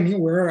going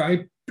anywhere,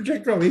 I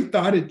particularly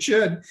thought it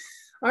should,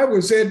 I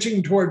was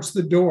edging towards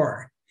the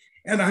door.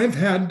 And I've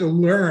had to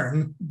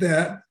learn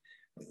that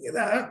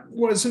that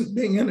wasn't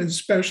being an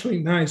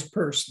especially nice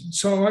person.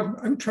 So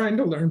I'm trying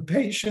to learn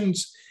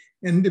patience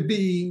and to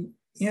be,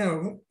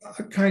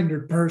 a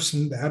kinder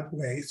person that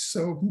way.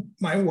 So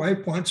my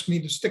wife wants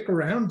me to stick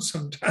around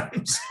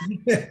sometimes.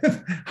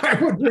 I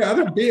would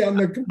rather be on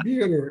the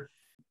computer.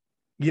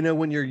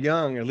 When you're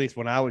young, or at least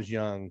when I was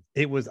young,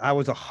 I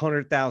was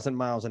 100,000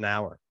 miles an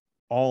hour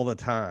all the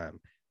time.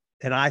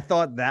 And I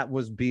thought that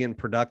was being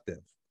productive.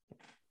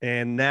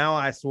 And now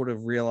I sort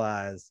of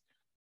realize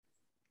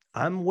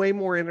I'm way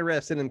more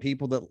interested in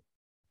people that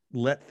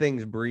let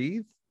things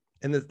breathe.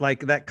 And it's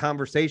like that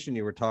conversation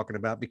you were talking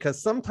about,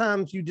 because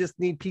sometimes you just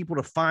need people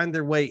to find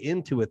their way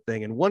into a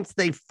thing. And once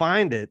they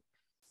find it,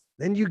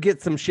 then you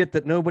get some shit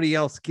that nobody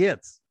else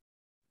gets.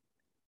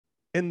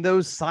 And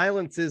those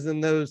silences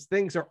and those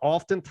things are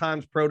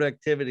oftentimes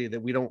productivity that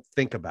we don't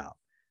think about,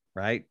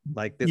 right?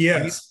 Like that,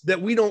 yes.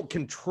 that we don't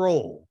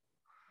control.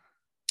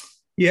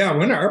 Yeah,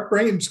 when our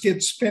brains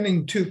get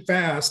spinning too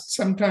fast,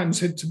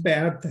 sometimes it's a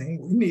bad thing.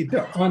 We need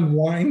to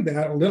unwind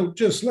that a little,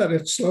 just let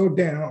it slow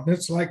down.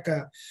 It's like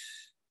a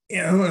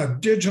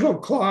digital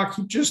clock.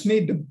 You just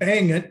need to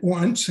bang it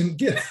once and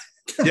get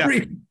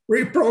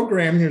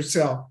reprogram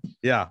yourself.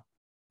 Yeah.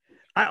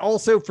 I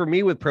also, for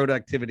me with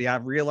productivity,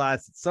 I've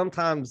realized that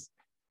sometimes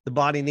the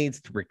body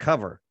needs to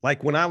recover.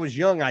 Like when I was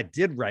young, I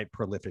did write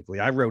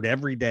prolifically. I wrote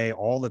every day,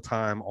 all the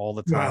time.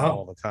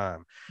 Wow.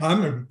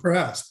 I'm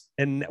impressed.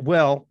 And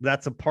well,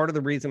 that's a part of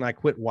the reason I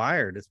quit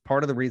Wired. It's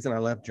part of the reason I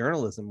left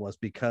journalism, was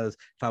because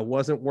if I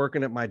wasn't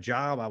working at my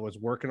job, I was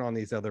working on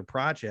these other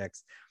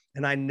projects.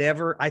 And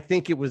I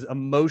think it was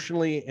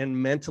emotionally and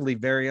mentally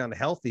very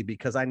unhealthy,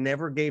 because I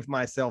never gave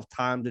myself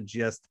time to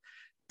just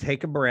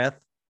take a breath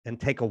and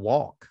take a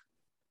walk,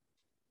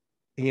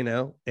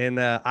 and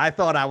I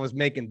thought I was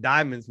making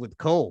diamonds with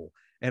coal,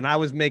 and I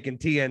was making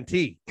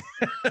TNT.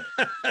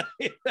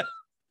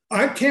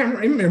 I can't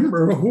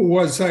remember who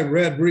was I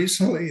read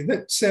recently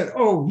that said,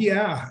 oh,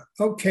 yeah,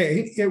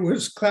 okay, it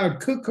was Cloud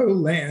Cuckoo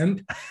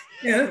Land.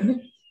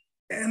 And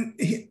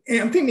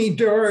Anthony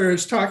Doerr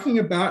is talking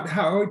about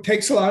how it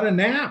takes a lot of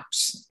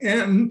naps.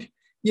 And,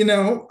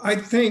 I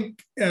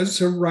think as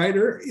a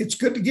writer, it's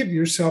good to give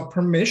yourself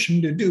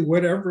permission to do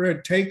whatever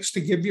it takes to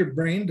give your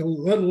brain a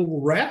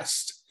little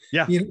rest.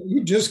 Yeah.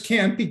 You just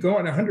can't be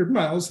going 100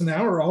 miles an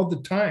hour all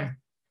the time.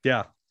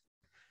 Yeah.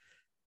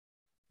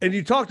 And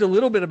you talked a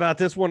little bit about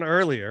this one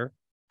earlier.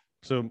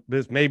 So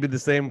this may be the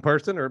same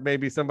person or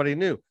maybe somebody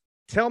new.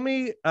 Tell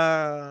me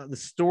the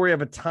story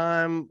of a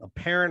time a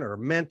parent or a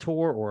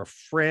mentor or a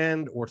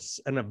friend or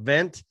an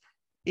event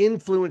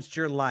influenced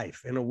your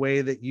life in a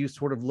way that you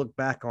sort of look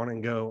back on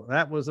and go,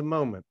 that was a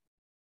moment.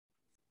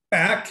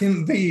 Back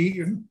in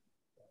the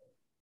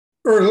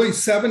early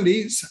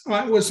 70s,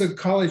 I was a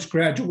college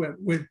graduate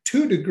with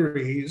 2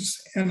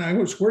 degrees, and I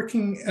was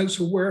working as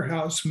a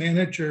warehouse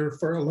manager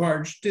for a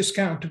large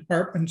discount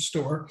department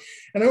store.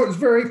 And I was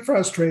very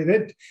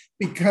frustrated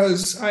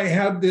because I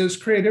had this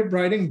creative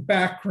writing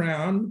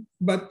background,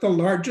 but the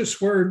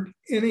largest word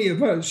any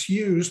of us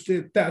used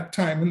at that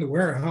time in the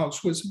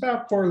warehouse was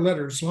about 4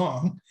 letters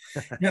long.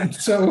 And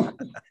so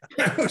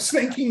I was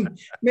thinking,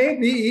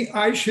 maybe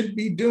I should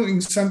be doing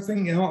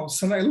something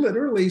else. And I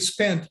literally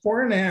spent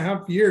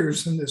 4.5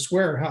 years in this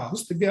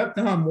warehouse. The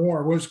Vietnam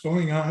War was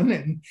going on,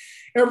 and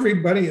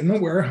everybody in the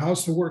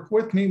warehouse that worked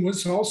with me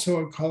was also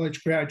a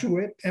college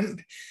graduate.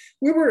 And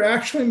we were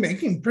actually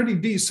making pretty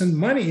decent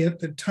money at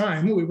the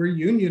time. We were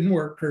union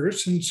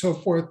workers and so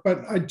forth,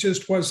 but I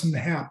just wasn't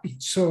happy.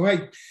 So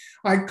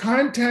I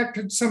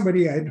contacted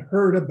somebody I'd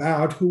heard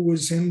about who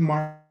was in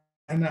marketing,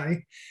 and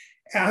I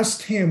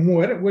asked him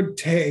what it would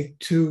take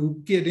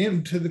to get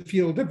into the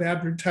field of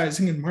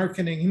advertising and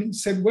marketing. And he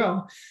said,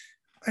 well,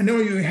 I know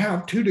you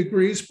have 2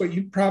 degrees, but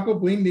you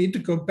probably need to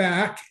go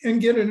back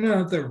and get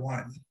another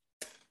one.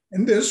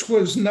 And this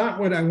was not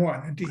what I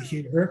wanted to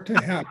hear, to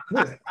have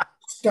to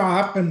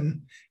stop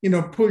and,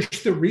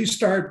 push the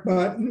restart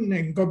button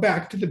and go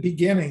back to the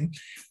beginning.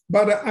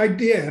 But I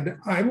did.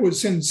 I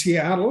was in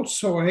Seattle,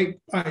 so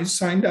I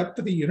signed up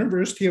for the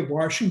University of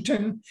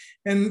Washington,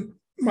 and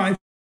my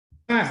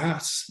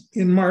class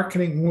in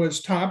marketing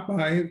was taught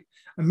by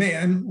a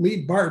man,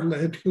 Lee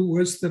Bartlett, who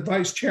was the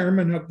vice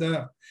chairman of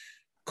the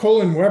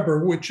Colin,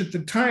 which at the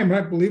time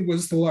I believe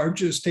was the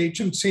largest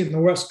agency in the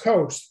West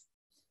Coast.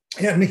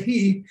 And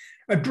he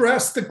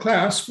addressed the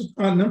class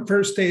on the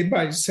first day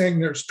by saying,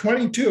 there's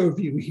 22 of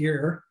you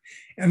here,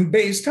 and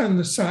based on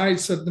the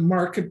size of the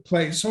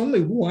marketplace,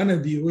 only one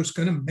of you is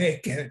going to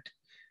make it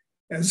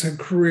as a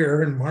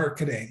career in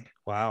marketing.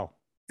 Wow.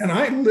 And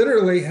I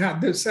literally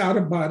had this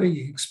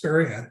out-of-body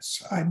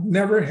experience. I'd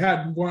never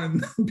had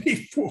one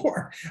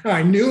before.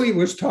 I knew he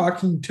was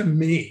talking to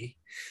me.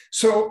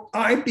 So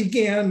I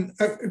began,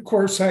 of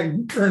course, I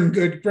earned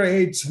good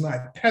grades, and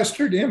I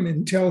pestered him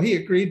until he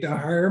agreed to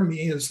hire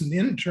me as an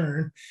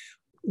intern.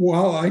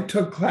 while I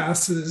took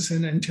classes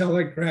and until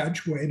I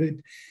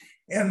graduated.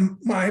 And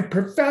my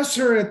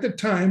professor at the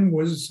time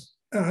was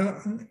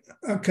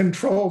a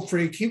control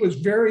freak. He was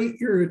very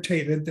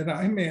irritated that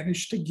I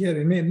managed to get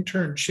an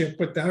internship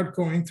without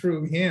going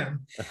through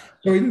him.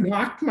 So he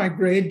knocked my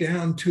grade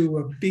down to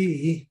a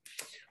B,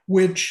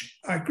 which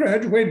I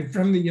graduated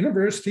from the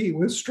university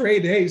with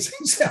straight A's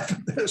except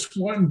for this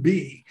one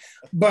B.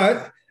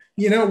 But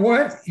you know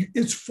what?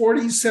 It's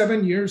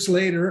 47 years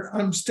later.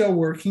 I'm still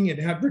working in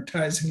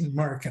advertising and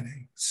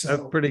marketing. So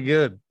that's pretty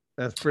good.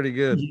 That's pretty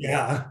good.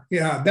 Yeah.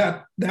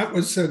 That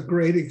was a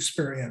great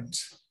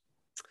experience.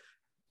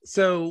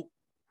 So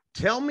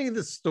tell me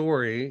the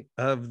story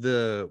of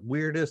the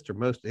weirdest or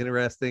most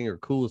interesting or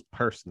coolest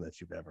person that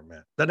you've ever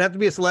met. Doesn't have to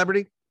be a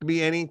celebrity, it could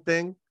be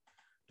anything.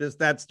 Just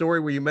that story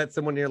where you met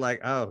someone, you're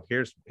like, oh,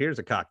 here's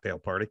a cocktail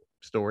party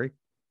story.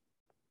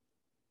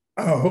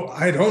 Oh,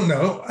 I don't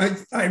know.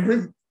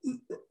 I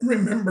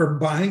remember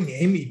buying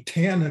Amy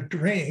Tan a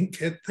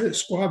drink at the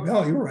Squaw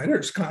Valley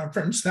Writers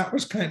Conference. That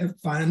was kind of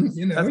fun.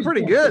 You know, that's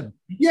pretty good.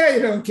 Yeah,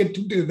 you don't get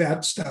to do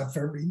that stuff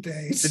every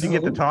day. Did you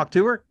get to talk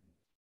to her?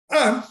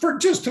 For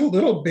just a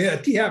little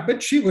bit, yeah,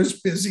 but she was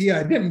busy.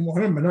 I didn't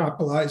want to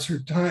monopolize her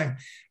time.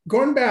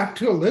 Going back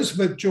to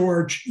Elizabeth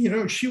George, you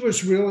know, she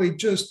was really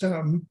just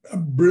a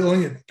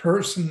brilliant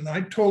person.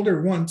 I told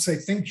her once, I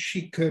think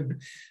she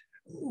could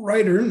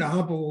write her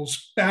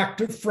novels back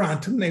to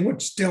front and they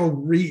would still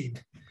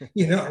read.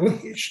 You know,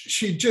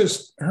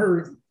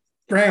 her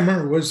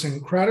grammar was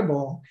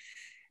incredible.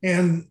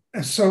 And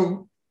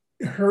so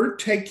her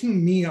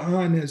taking me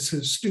on as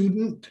a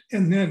student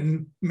and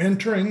then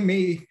mentoring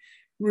me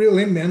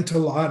really meant a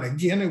lot.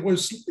 Again, it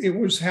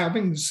was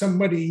having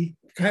somebody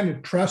kind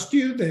of trust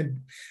you that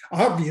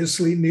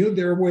obviously knew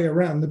their way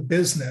around the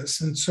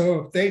business. And so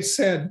if they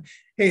said,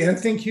 hey, I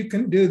think you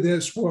can do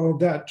this, well,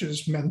 that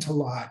just meant a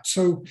lot.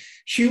 So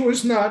she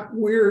was not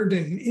weird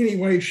in any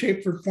way,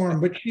 shape, or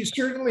form, but she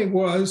certainly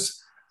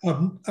was a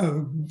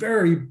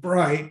very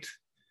bright,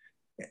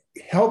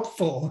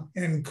 helpful,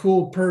 and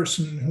cool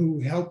person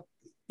who helped,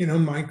 you know,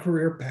 my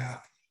career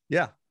path.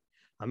 Yeah.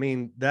 I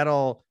mean,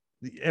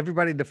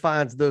 everybody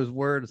defines those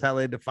words how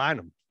they define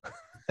them.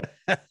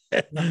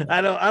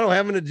 I don't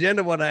have an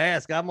agenda when I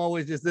ask. I'm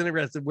always just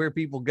interested where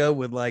people go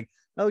with like,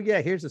 oh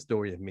yeah, here's a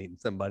story of meeting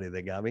somebody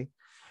that got me.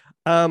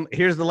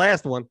 Here's the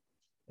last one.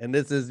 And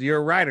this is, you're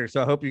a writer,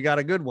 so I hope you got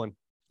a good one,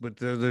 but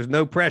there's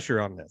no pressure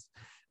on this.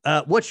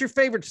 What's your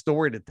favorite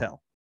story to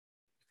tell?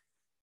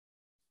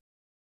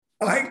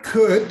 I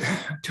could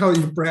tell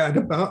you, Brad,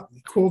 about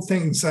cool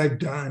things I've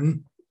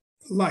done,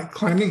 like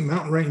climbing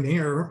Mount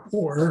Rainier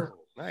or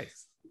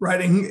nice.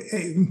 Writing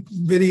a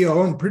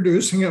video and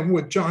producing it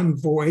with John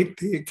Voight,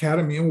 the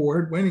Academy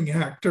Award-winning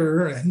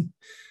actor, and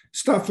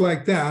stuff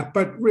like that.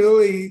 But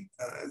really,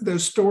 the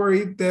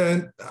story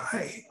that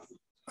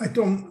I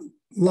don't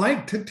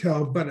like to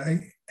tell, but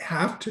I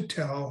have to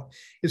tell,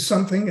 is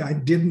something I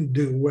didn't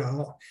do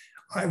well.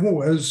 I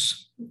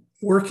was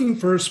working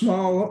for a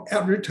small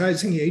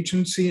advertising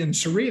agency in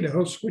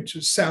Cerritos, which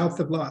is south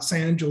of Los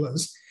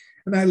Angeles.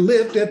 And I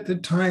lived at the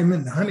time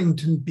in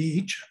Huntington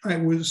Beach. I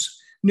was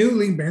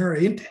newly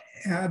married,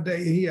 had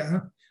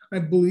I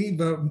believe,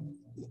 a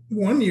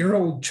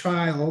 1-year-old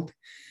child.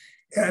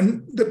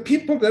 And the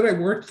people that I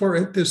worked for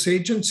at this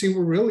agency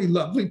were really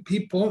lovely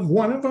people. And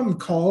one of them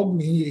called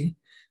me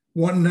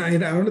one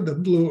night out of the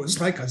blue. It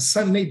was like a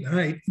Sunday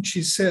night. And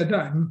she said,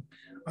 I'm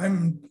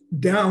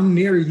down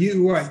near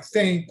you, I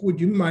think. Would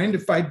you mind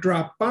if I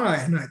drop by?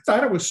 And I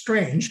thought it was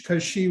strange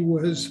because she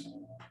was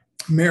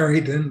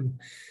married and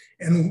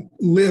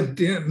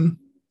lived in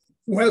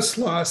West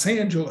Los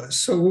Angeles.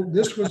 So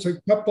this was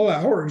a couple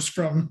hours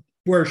from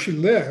where she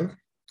lived,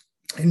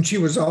 and she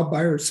was all by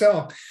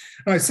herself.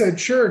 And I said,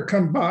 sure,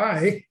 come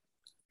by.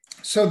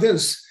 So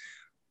this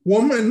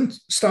woman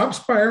stops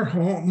by her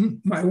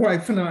home. My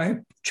wife and I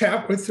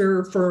chat with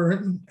her for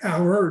an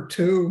hour or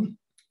two,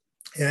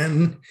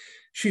 and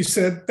she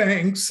said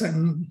thanks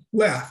and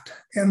left.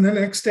 And the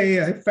next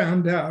day I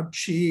found out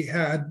she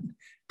had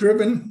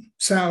driven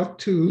south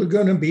to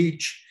Laguna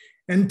Beach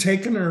and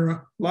taken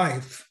her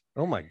life.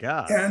 Oh my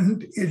God.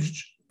 And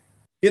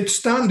it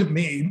stunned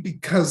me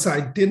because I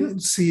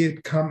didn't see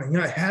it coming.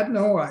 I had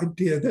no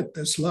idea that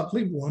this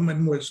lovely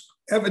woman was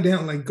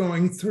evidently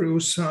going through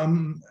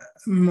some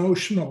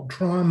emotional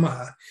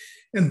trauma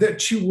and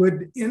that she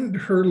would end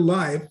her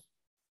life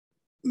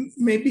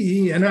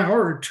maybe an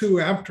hour or two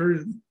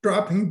after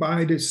dropping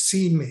by to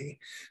see me.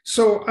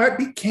 So I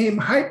became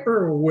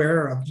hyper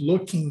aware of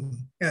looking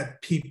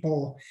at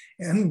people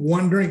and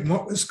wondering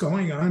what was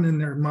going on in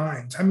their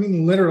minds. I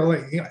mean,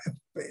 literally,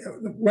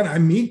 when I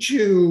meet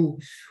you,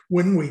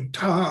 when we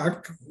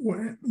talk,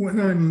 when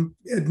I'm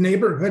at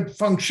neighborhood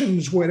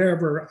functions,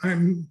 whatever,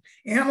 I'm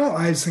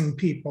analyzing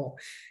people.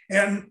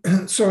 And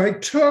so I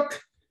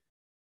took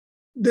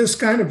this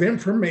kind of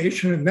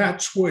information, and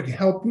that's what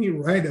helped me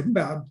write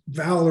about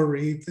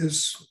Valerie,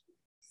 this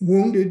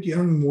wounded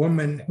young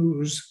woman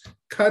who's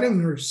cutting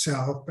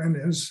herself and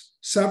is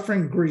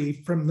suffering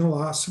grief from the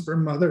loss of her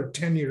mother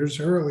 10 years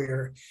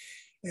earlier.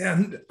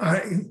 And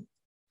I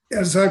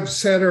as I've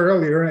said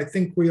earlier, I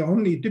think we all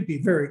need to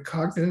be very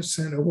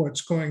cognizant of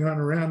what's going on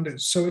around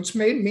us. So it's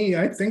made me,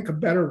 I think, a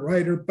better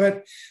writer,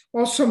 but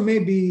also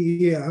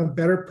maybe a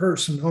better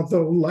person.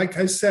 Although, like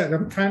I said,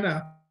 I'm kind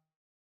of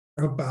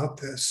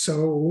about this.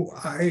 So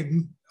I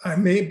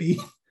may be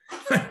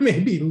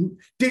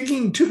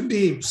digging too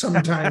deep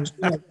sometimes.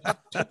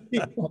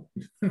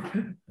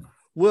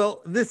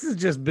 Well, this has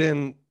just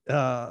been,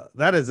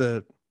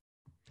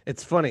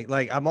 it's funny.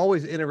 Like, I'm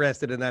always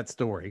interested in that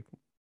story.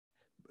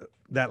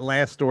 That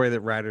last story that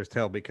writers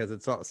tell, because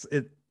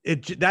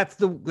that's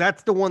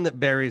the one that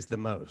buries the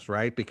most,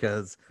 right?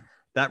 Because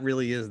that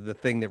really is the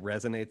thing that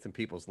resonates in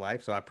people's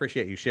life. So I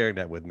appreciate you sharing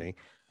that with me.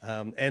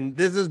 And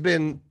this has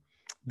been,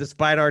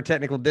 despite our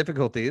technical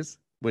difficulties,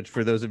 which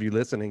for those of you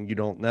listening, you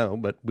don't know,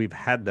 but we've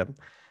had them.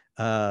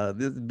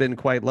 This has been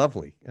quite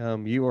lovely.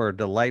 You are a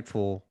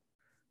delightful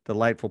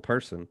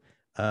person.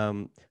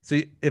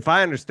 So if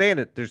I understand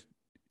it,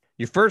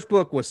 your first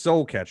book was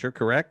Soul Catcher,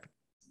 correct?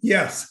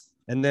 Yes.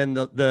 And then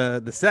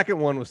the second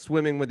one was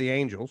Swimming with the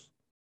Angels.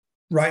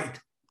 Right.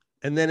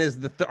 And then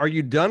are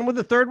you done with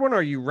the third one, or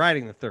are you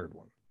writing the third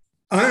one?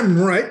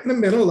 I'm right in the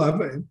middle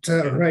of it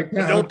right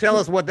now. Don't tell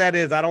us what that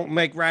is. I don't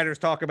make writers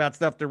talk about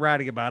stuff they're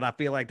writing about. I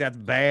feel like that's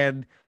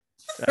bad.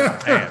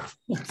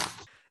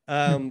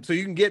 So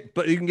you can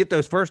get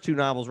those first two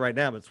novels right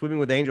now, but Swimming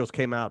with Angels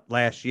came out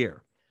last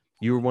year.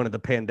 You were one of the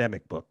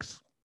pandemic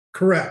books.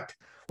 Correct.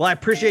 Well, I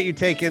appreciate you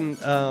taking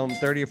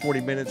 30 or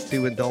 40 minutes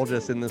to indulge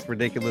us in this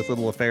ridiculous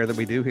little affair that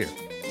we do here.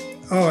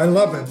 Oh, I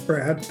love it,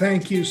 Brad.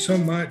 Thank you so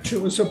much. It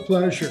was a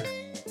pleasure.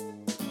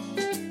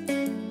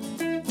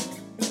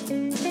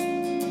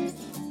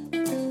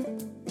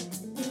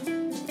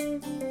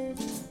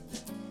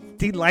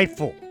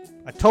 Delightful.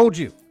 I told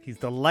you, he's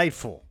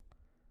delightful.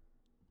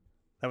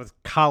 That was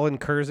Colin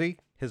Kersey.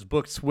 His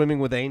book, Swimming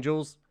with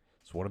Angels.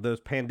 It's one of those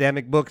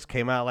pandemic books,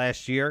 came out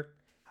last year.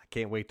 I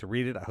can't wait to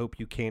read it. I hope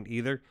you can't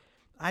either.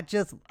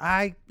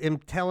 I am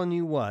telling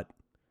you what,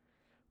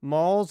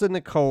 Malls and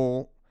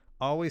Nicole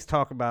always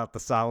talk about the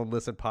Solid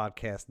Listen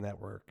Podcast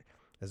Network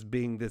as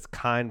being this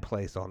kind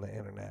place on the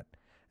internet.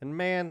 And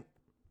man,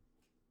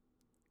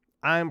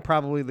 I'm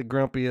probably the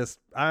grumpiest.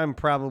 I'm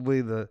probably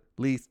the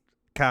least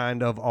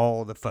kind of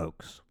all the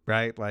folks,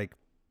 right? Like,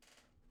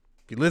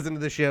 if you listen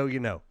to the show, you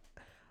know.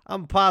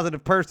 I'm a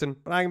positive person,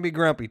 but I can be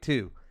grumpy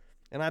too.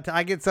 And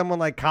I get someone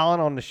like Colin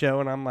on the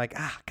show, and I'm like,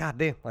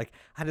 goddamn, like,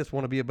 I just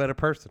want to be a better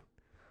person.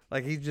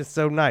 Like, he's just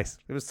so nice.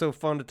 It was so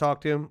fun to talk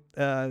to him.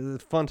 It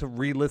was fun to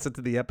re-listen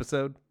to the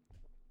episode.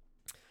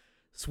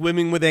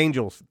 Swimming with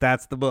Angels,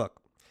 that's the book.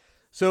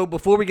 So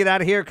before we get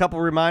out of here, a couple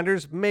of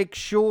reminders. Make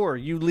sure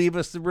you leave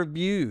us a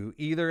review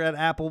either at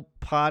Apple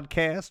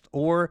Podcast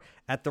or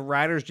at the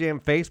Writers Jam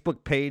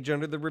Facebook page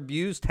under the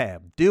Reviews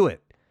tab. Do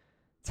it.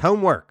 It's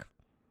homework.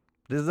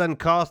 This doesn't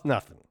cost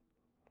nothing.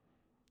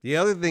 The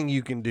other thing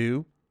you can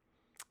do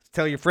is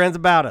tell your friends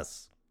about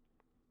us.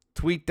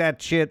 Tweet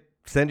that shit.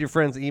 Send your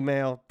friends an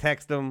email.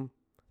 Text them.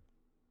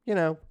 You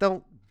know,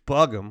 don't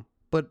bug them,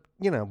 but,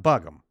 you know,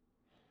 bug them.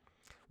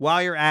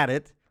 While you're at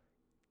it,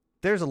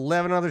 there's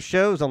 11 other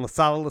shows on the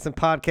Solid Listen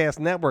Podcast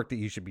Network that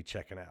you should be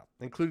checking out,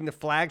 including the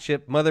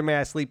flagship Mother May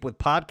I Sleep With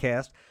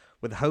podcast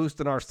with host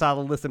and our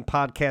Solid Listen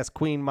Podcast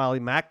queen, Molly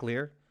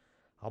McAleer.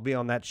 I'll be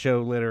on that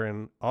show later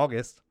in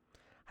August.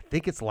 I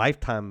think it's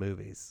Lifetime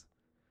movies.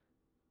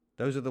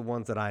 Those are the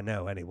ones that I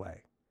know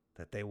anyway,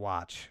 that they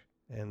watch.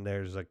 And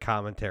there's a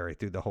commentary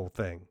through the whole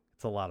thing.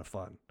 It's a lot of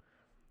fun.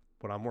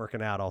 When I'm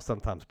working out, I'll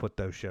sometimes put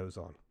those shows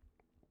on.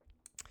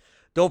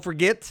 Don't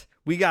forget,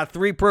 we got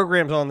 3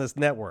 programs on this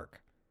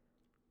network.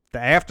 The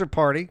After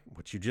Party,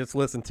 which you just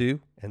listened to,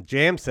 and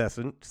Jam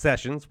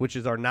Sessions, which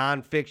is our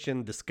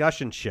nonfiction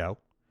discussion show.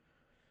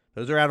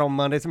 Those are out on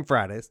Mondays and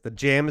Fridays. The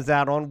Jam is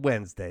out on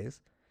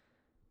Wednesdays.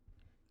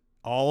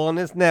 All on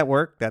this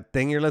network, that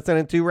thing you're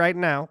listening to right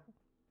now.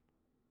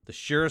 The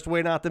surest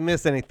way not to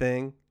miss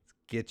anything is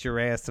get your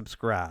ass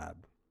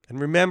subscribed. And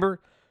remember,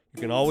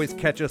 you can always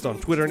catch us on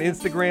Twitter and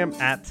Instagram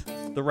at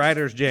The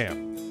Writers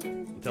Jam.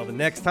 Until the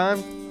next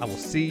time, I will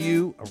see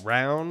you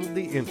around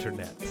the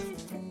internet.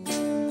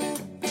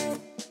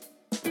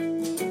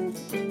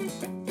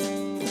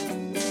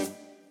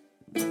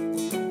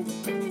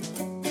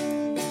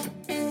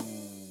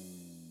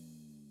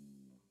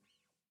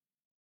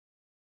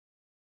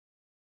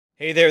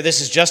 Hey there, this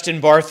is Justin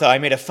Bartha. I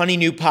made a funny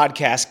new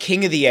podcast,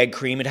 King of the Egg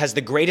Cream. It has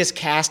the greatest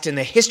cast in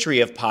the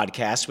history of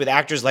podcasts with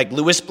actors like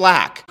Louis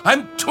Black.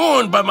 I'm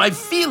torn by my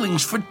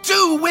feelings for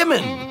 2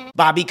 women.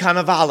 Bobby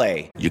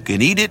Cannavale. You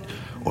can eat it,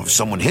 or if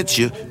someone hits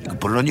you, you can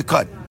put it on your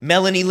cut.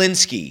 Melanie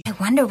Linsky. I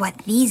wonder what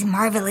these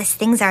marvelous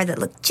things are that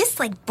look just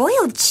like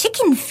boiled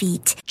chicken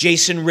feet.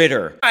 Jason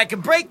Ritter. I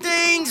can break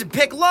things and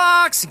pick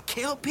locks and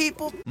kill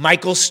people.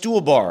 Michael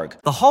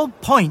Stuhlbarg. The whole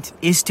point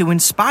is to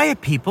inspire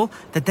people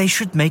that they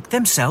should make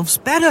themselves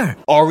better.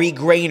 Ari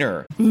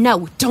Grainer.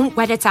 No, don't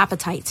whet its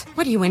appetite.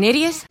 What are you, an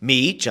idiot?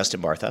 Me,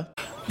 Justin Bartha.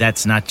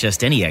 That's not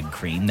just any egg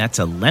cream, that's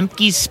a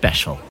Lemke's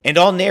special. And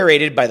all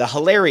narrated by the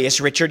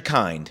hilarious Richard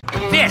Kind.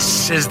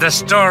 This is the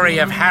story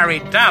of Harry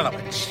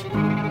Dalowitz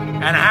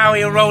and how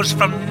he rose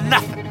from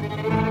nothing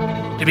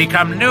to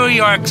become New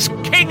York's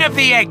King of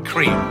the Egg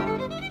Cream.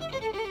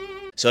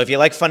 So if you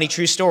like funny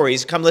true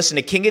stories, come listen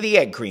to King of the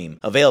Egg Cream,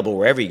 available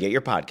wherever you get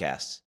your podcasts.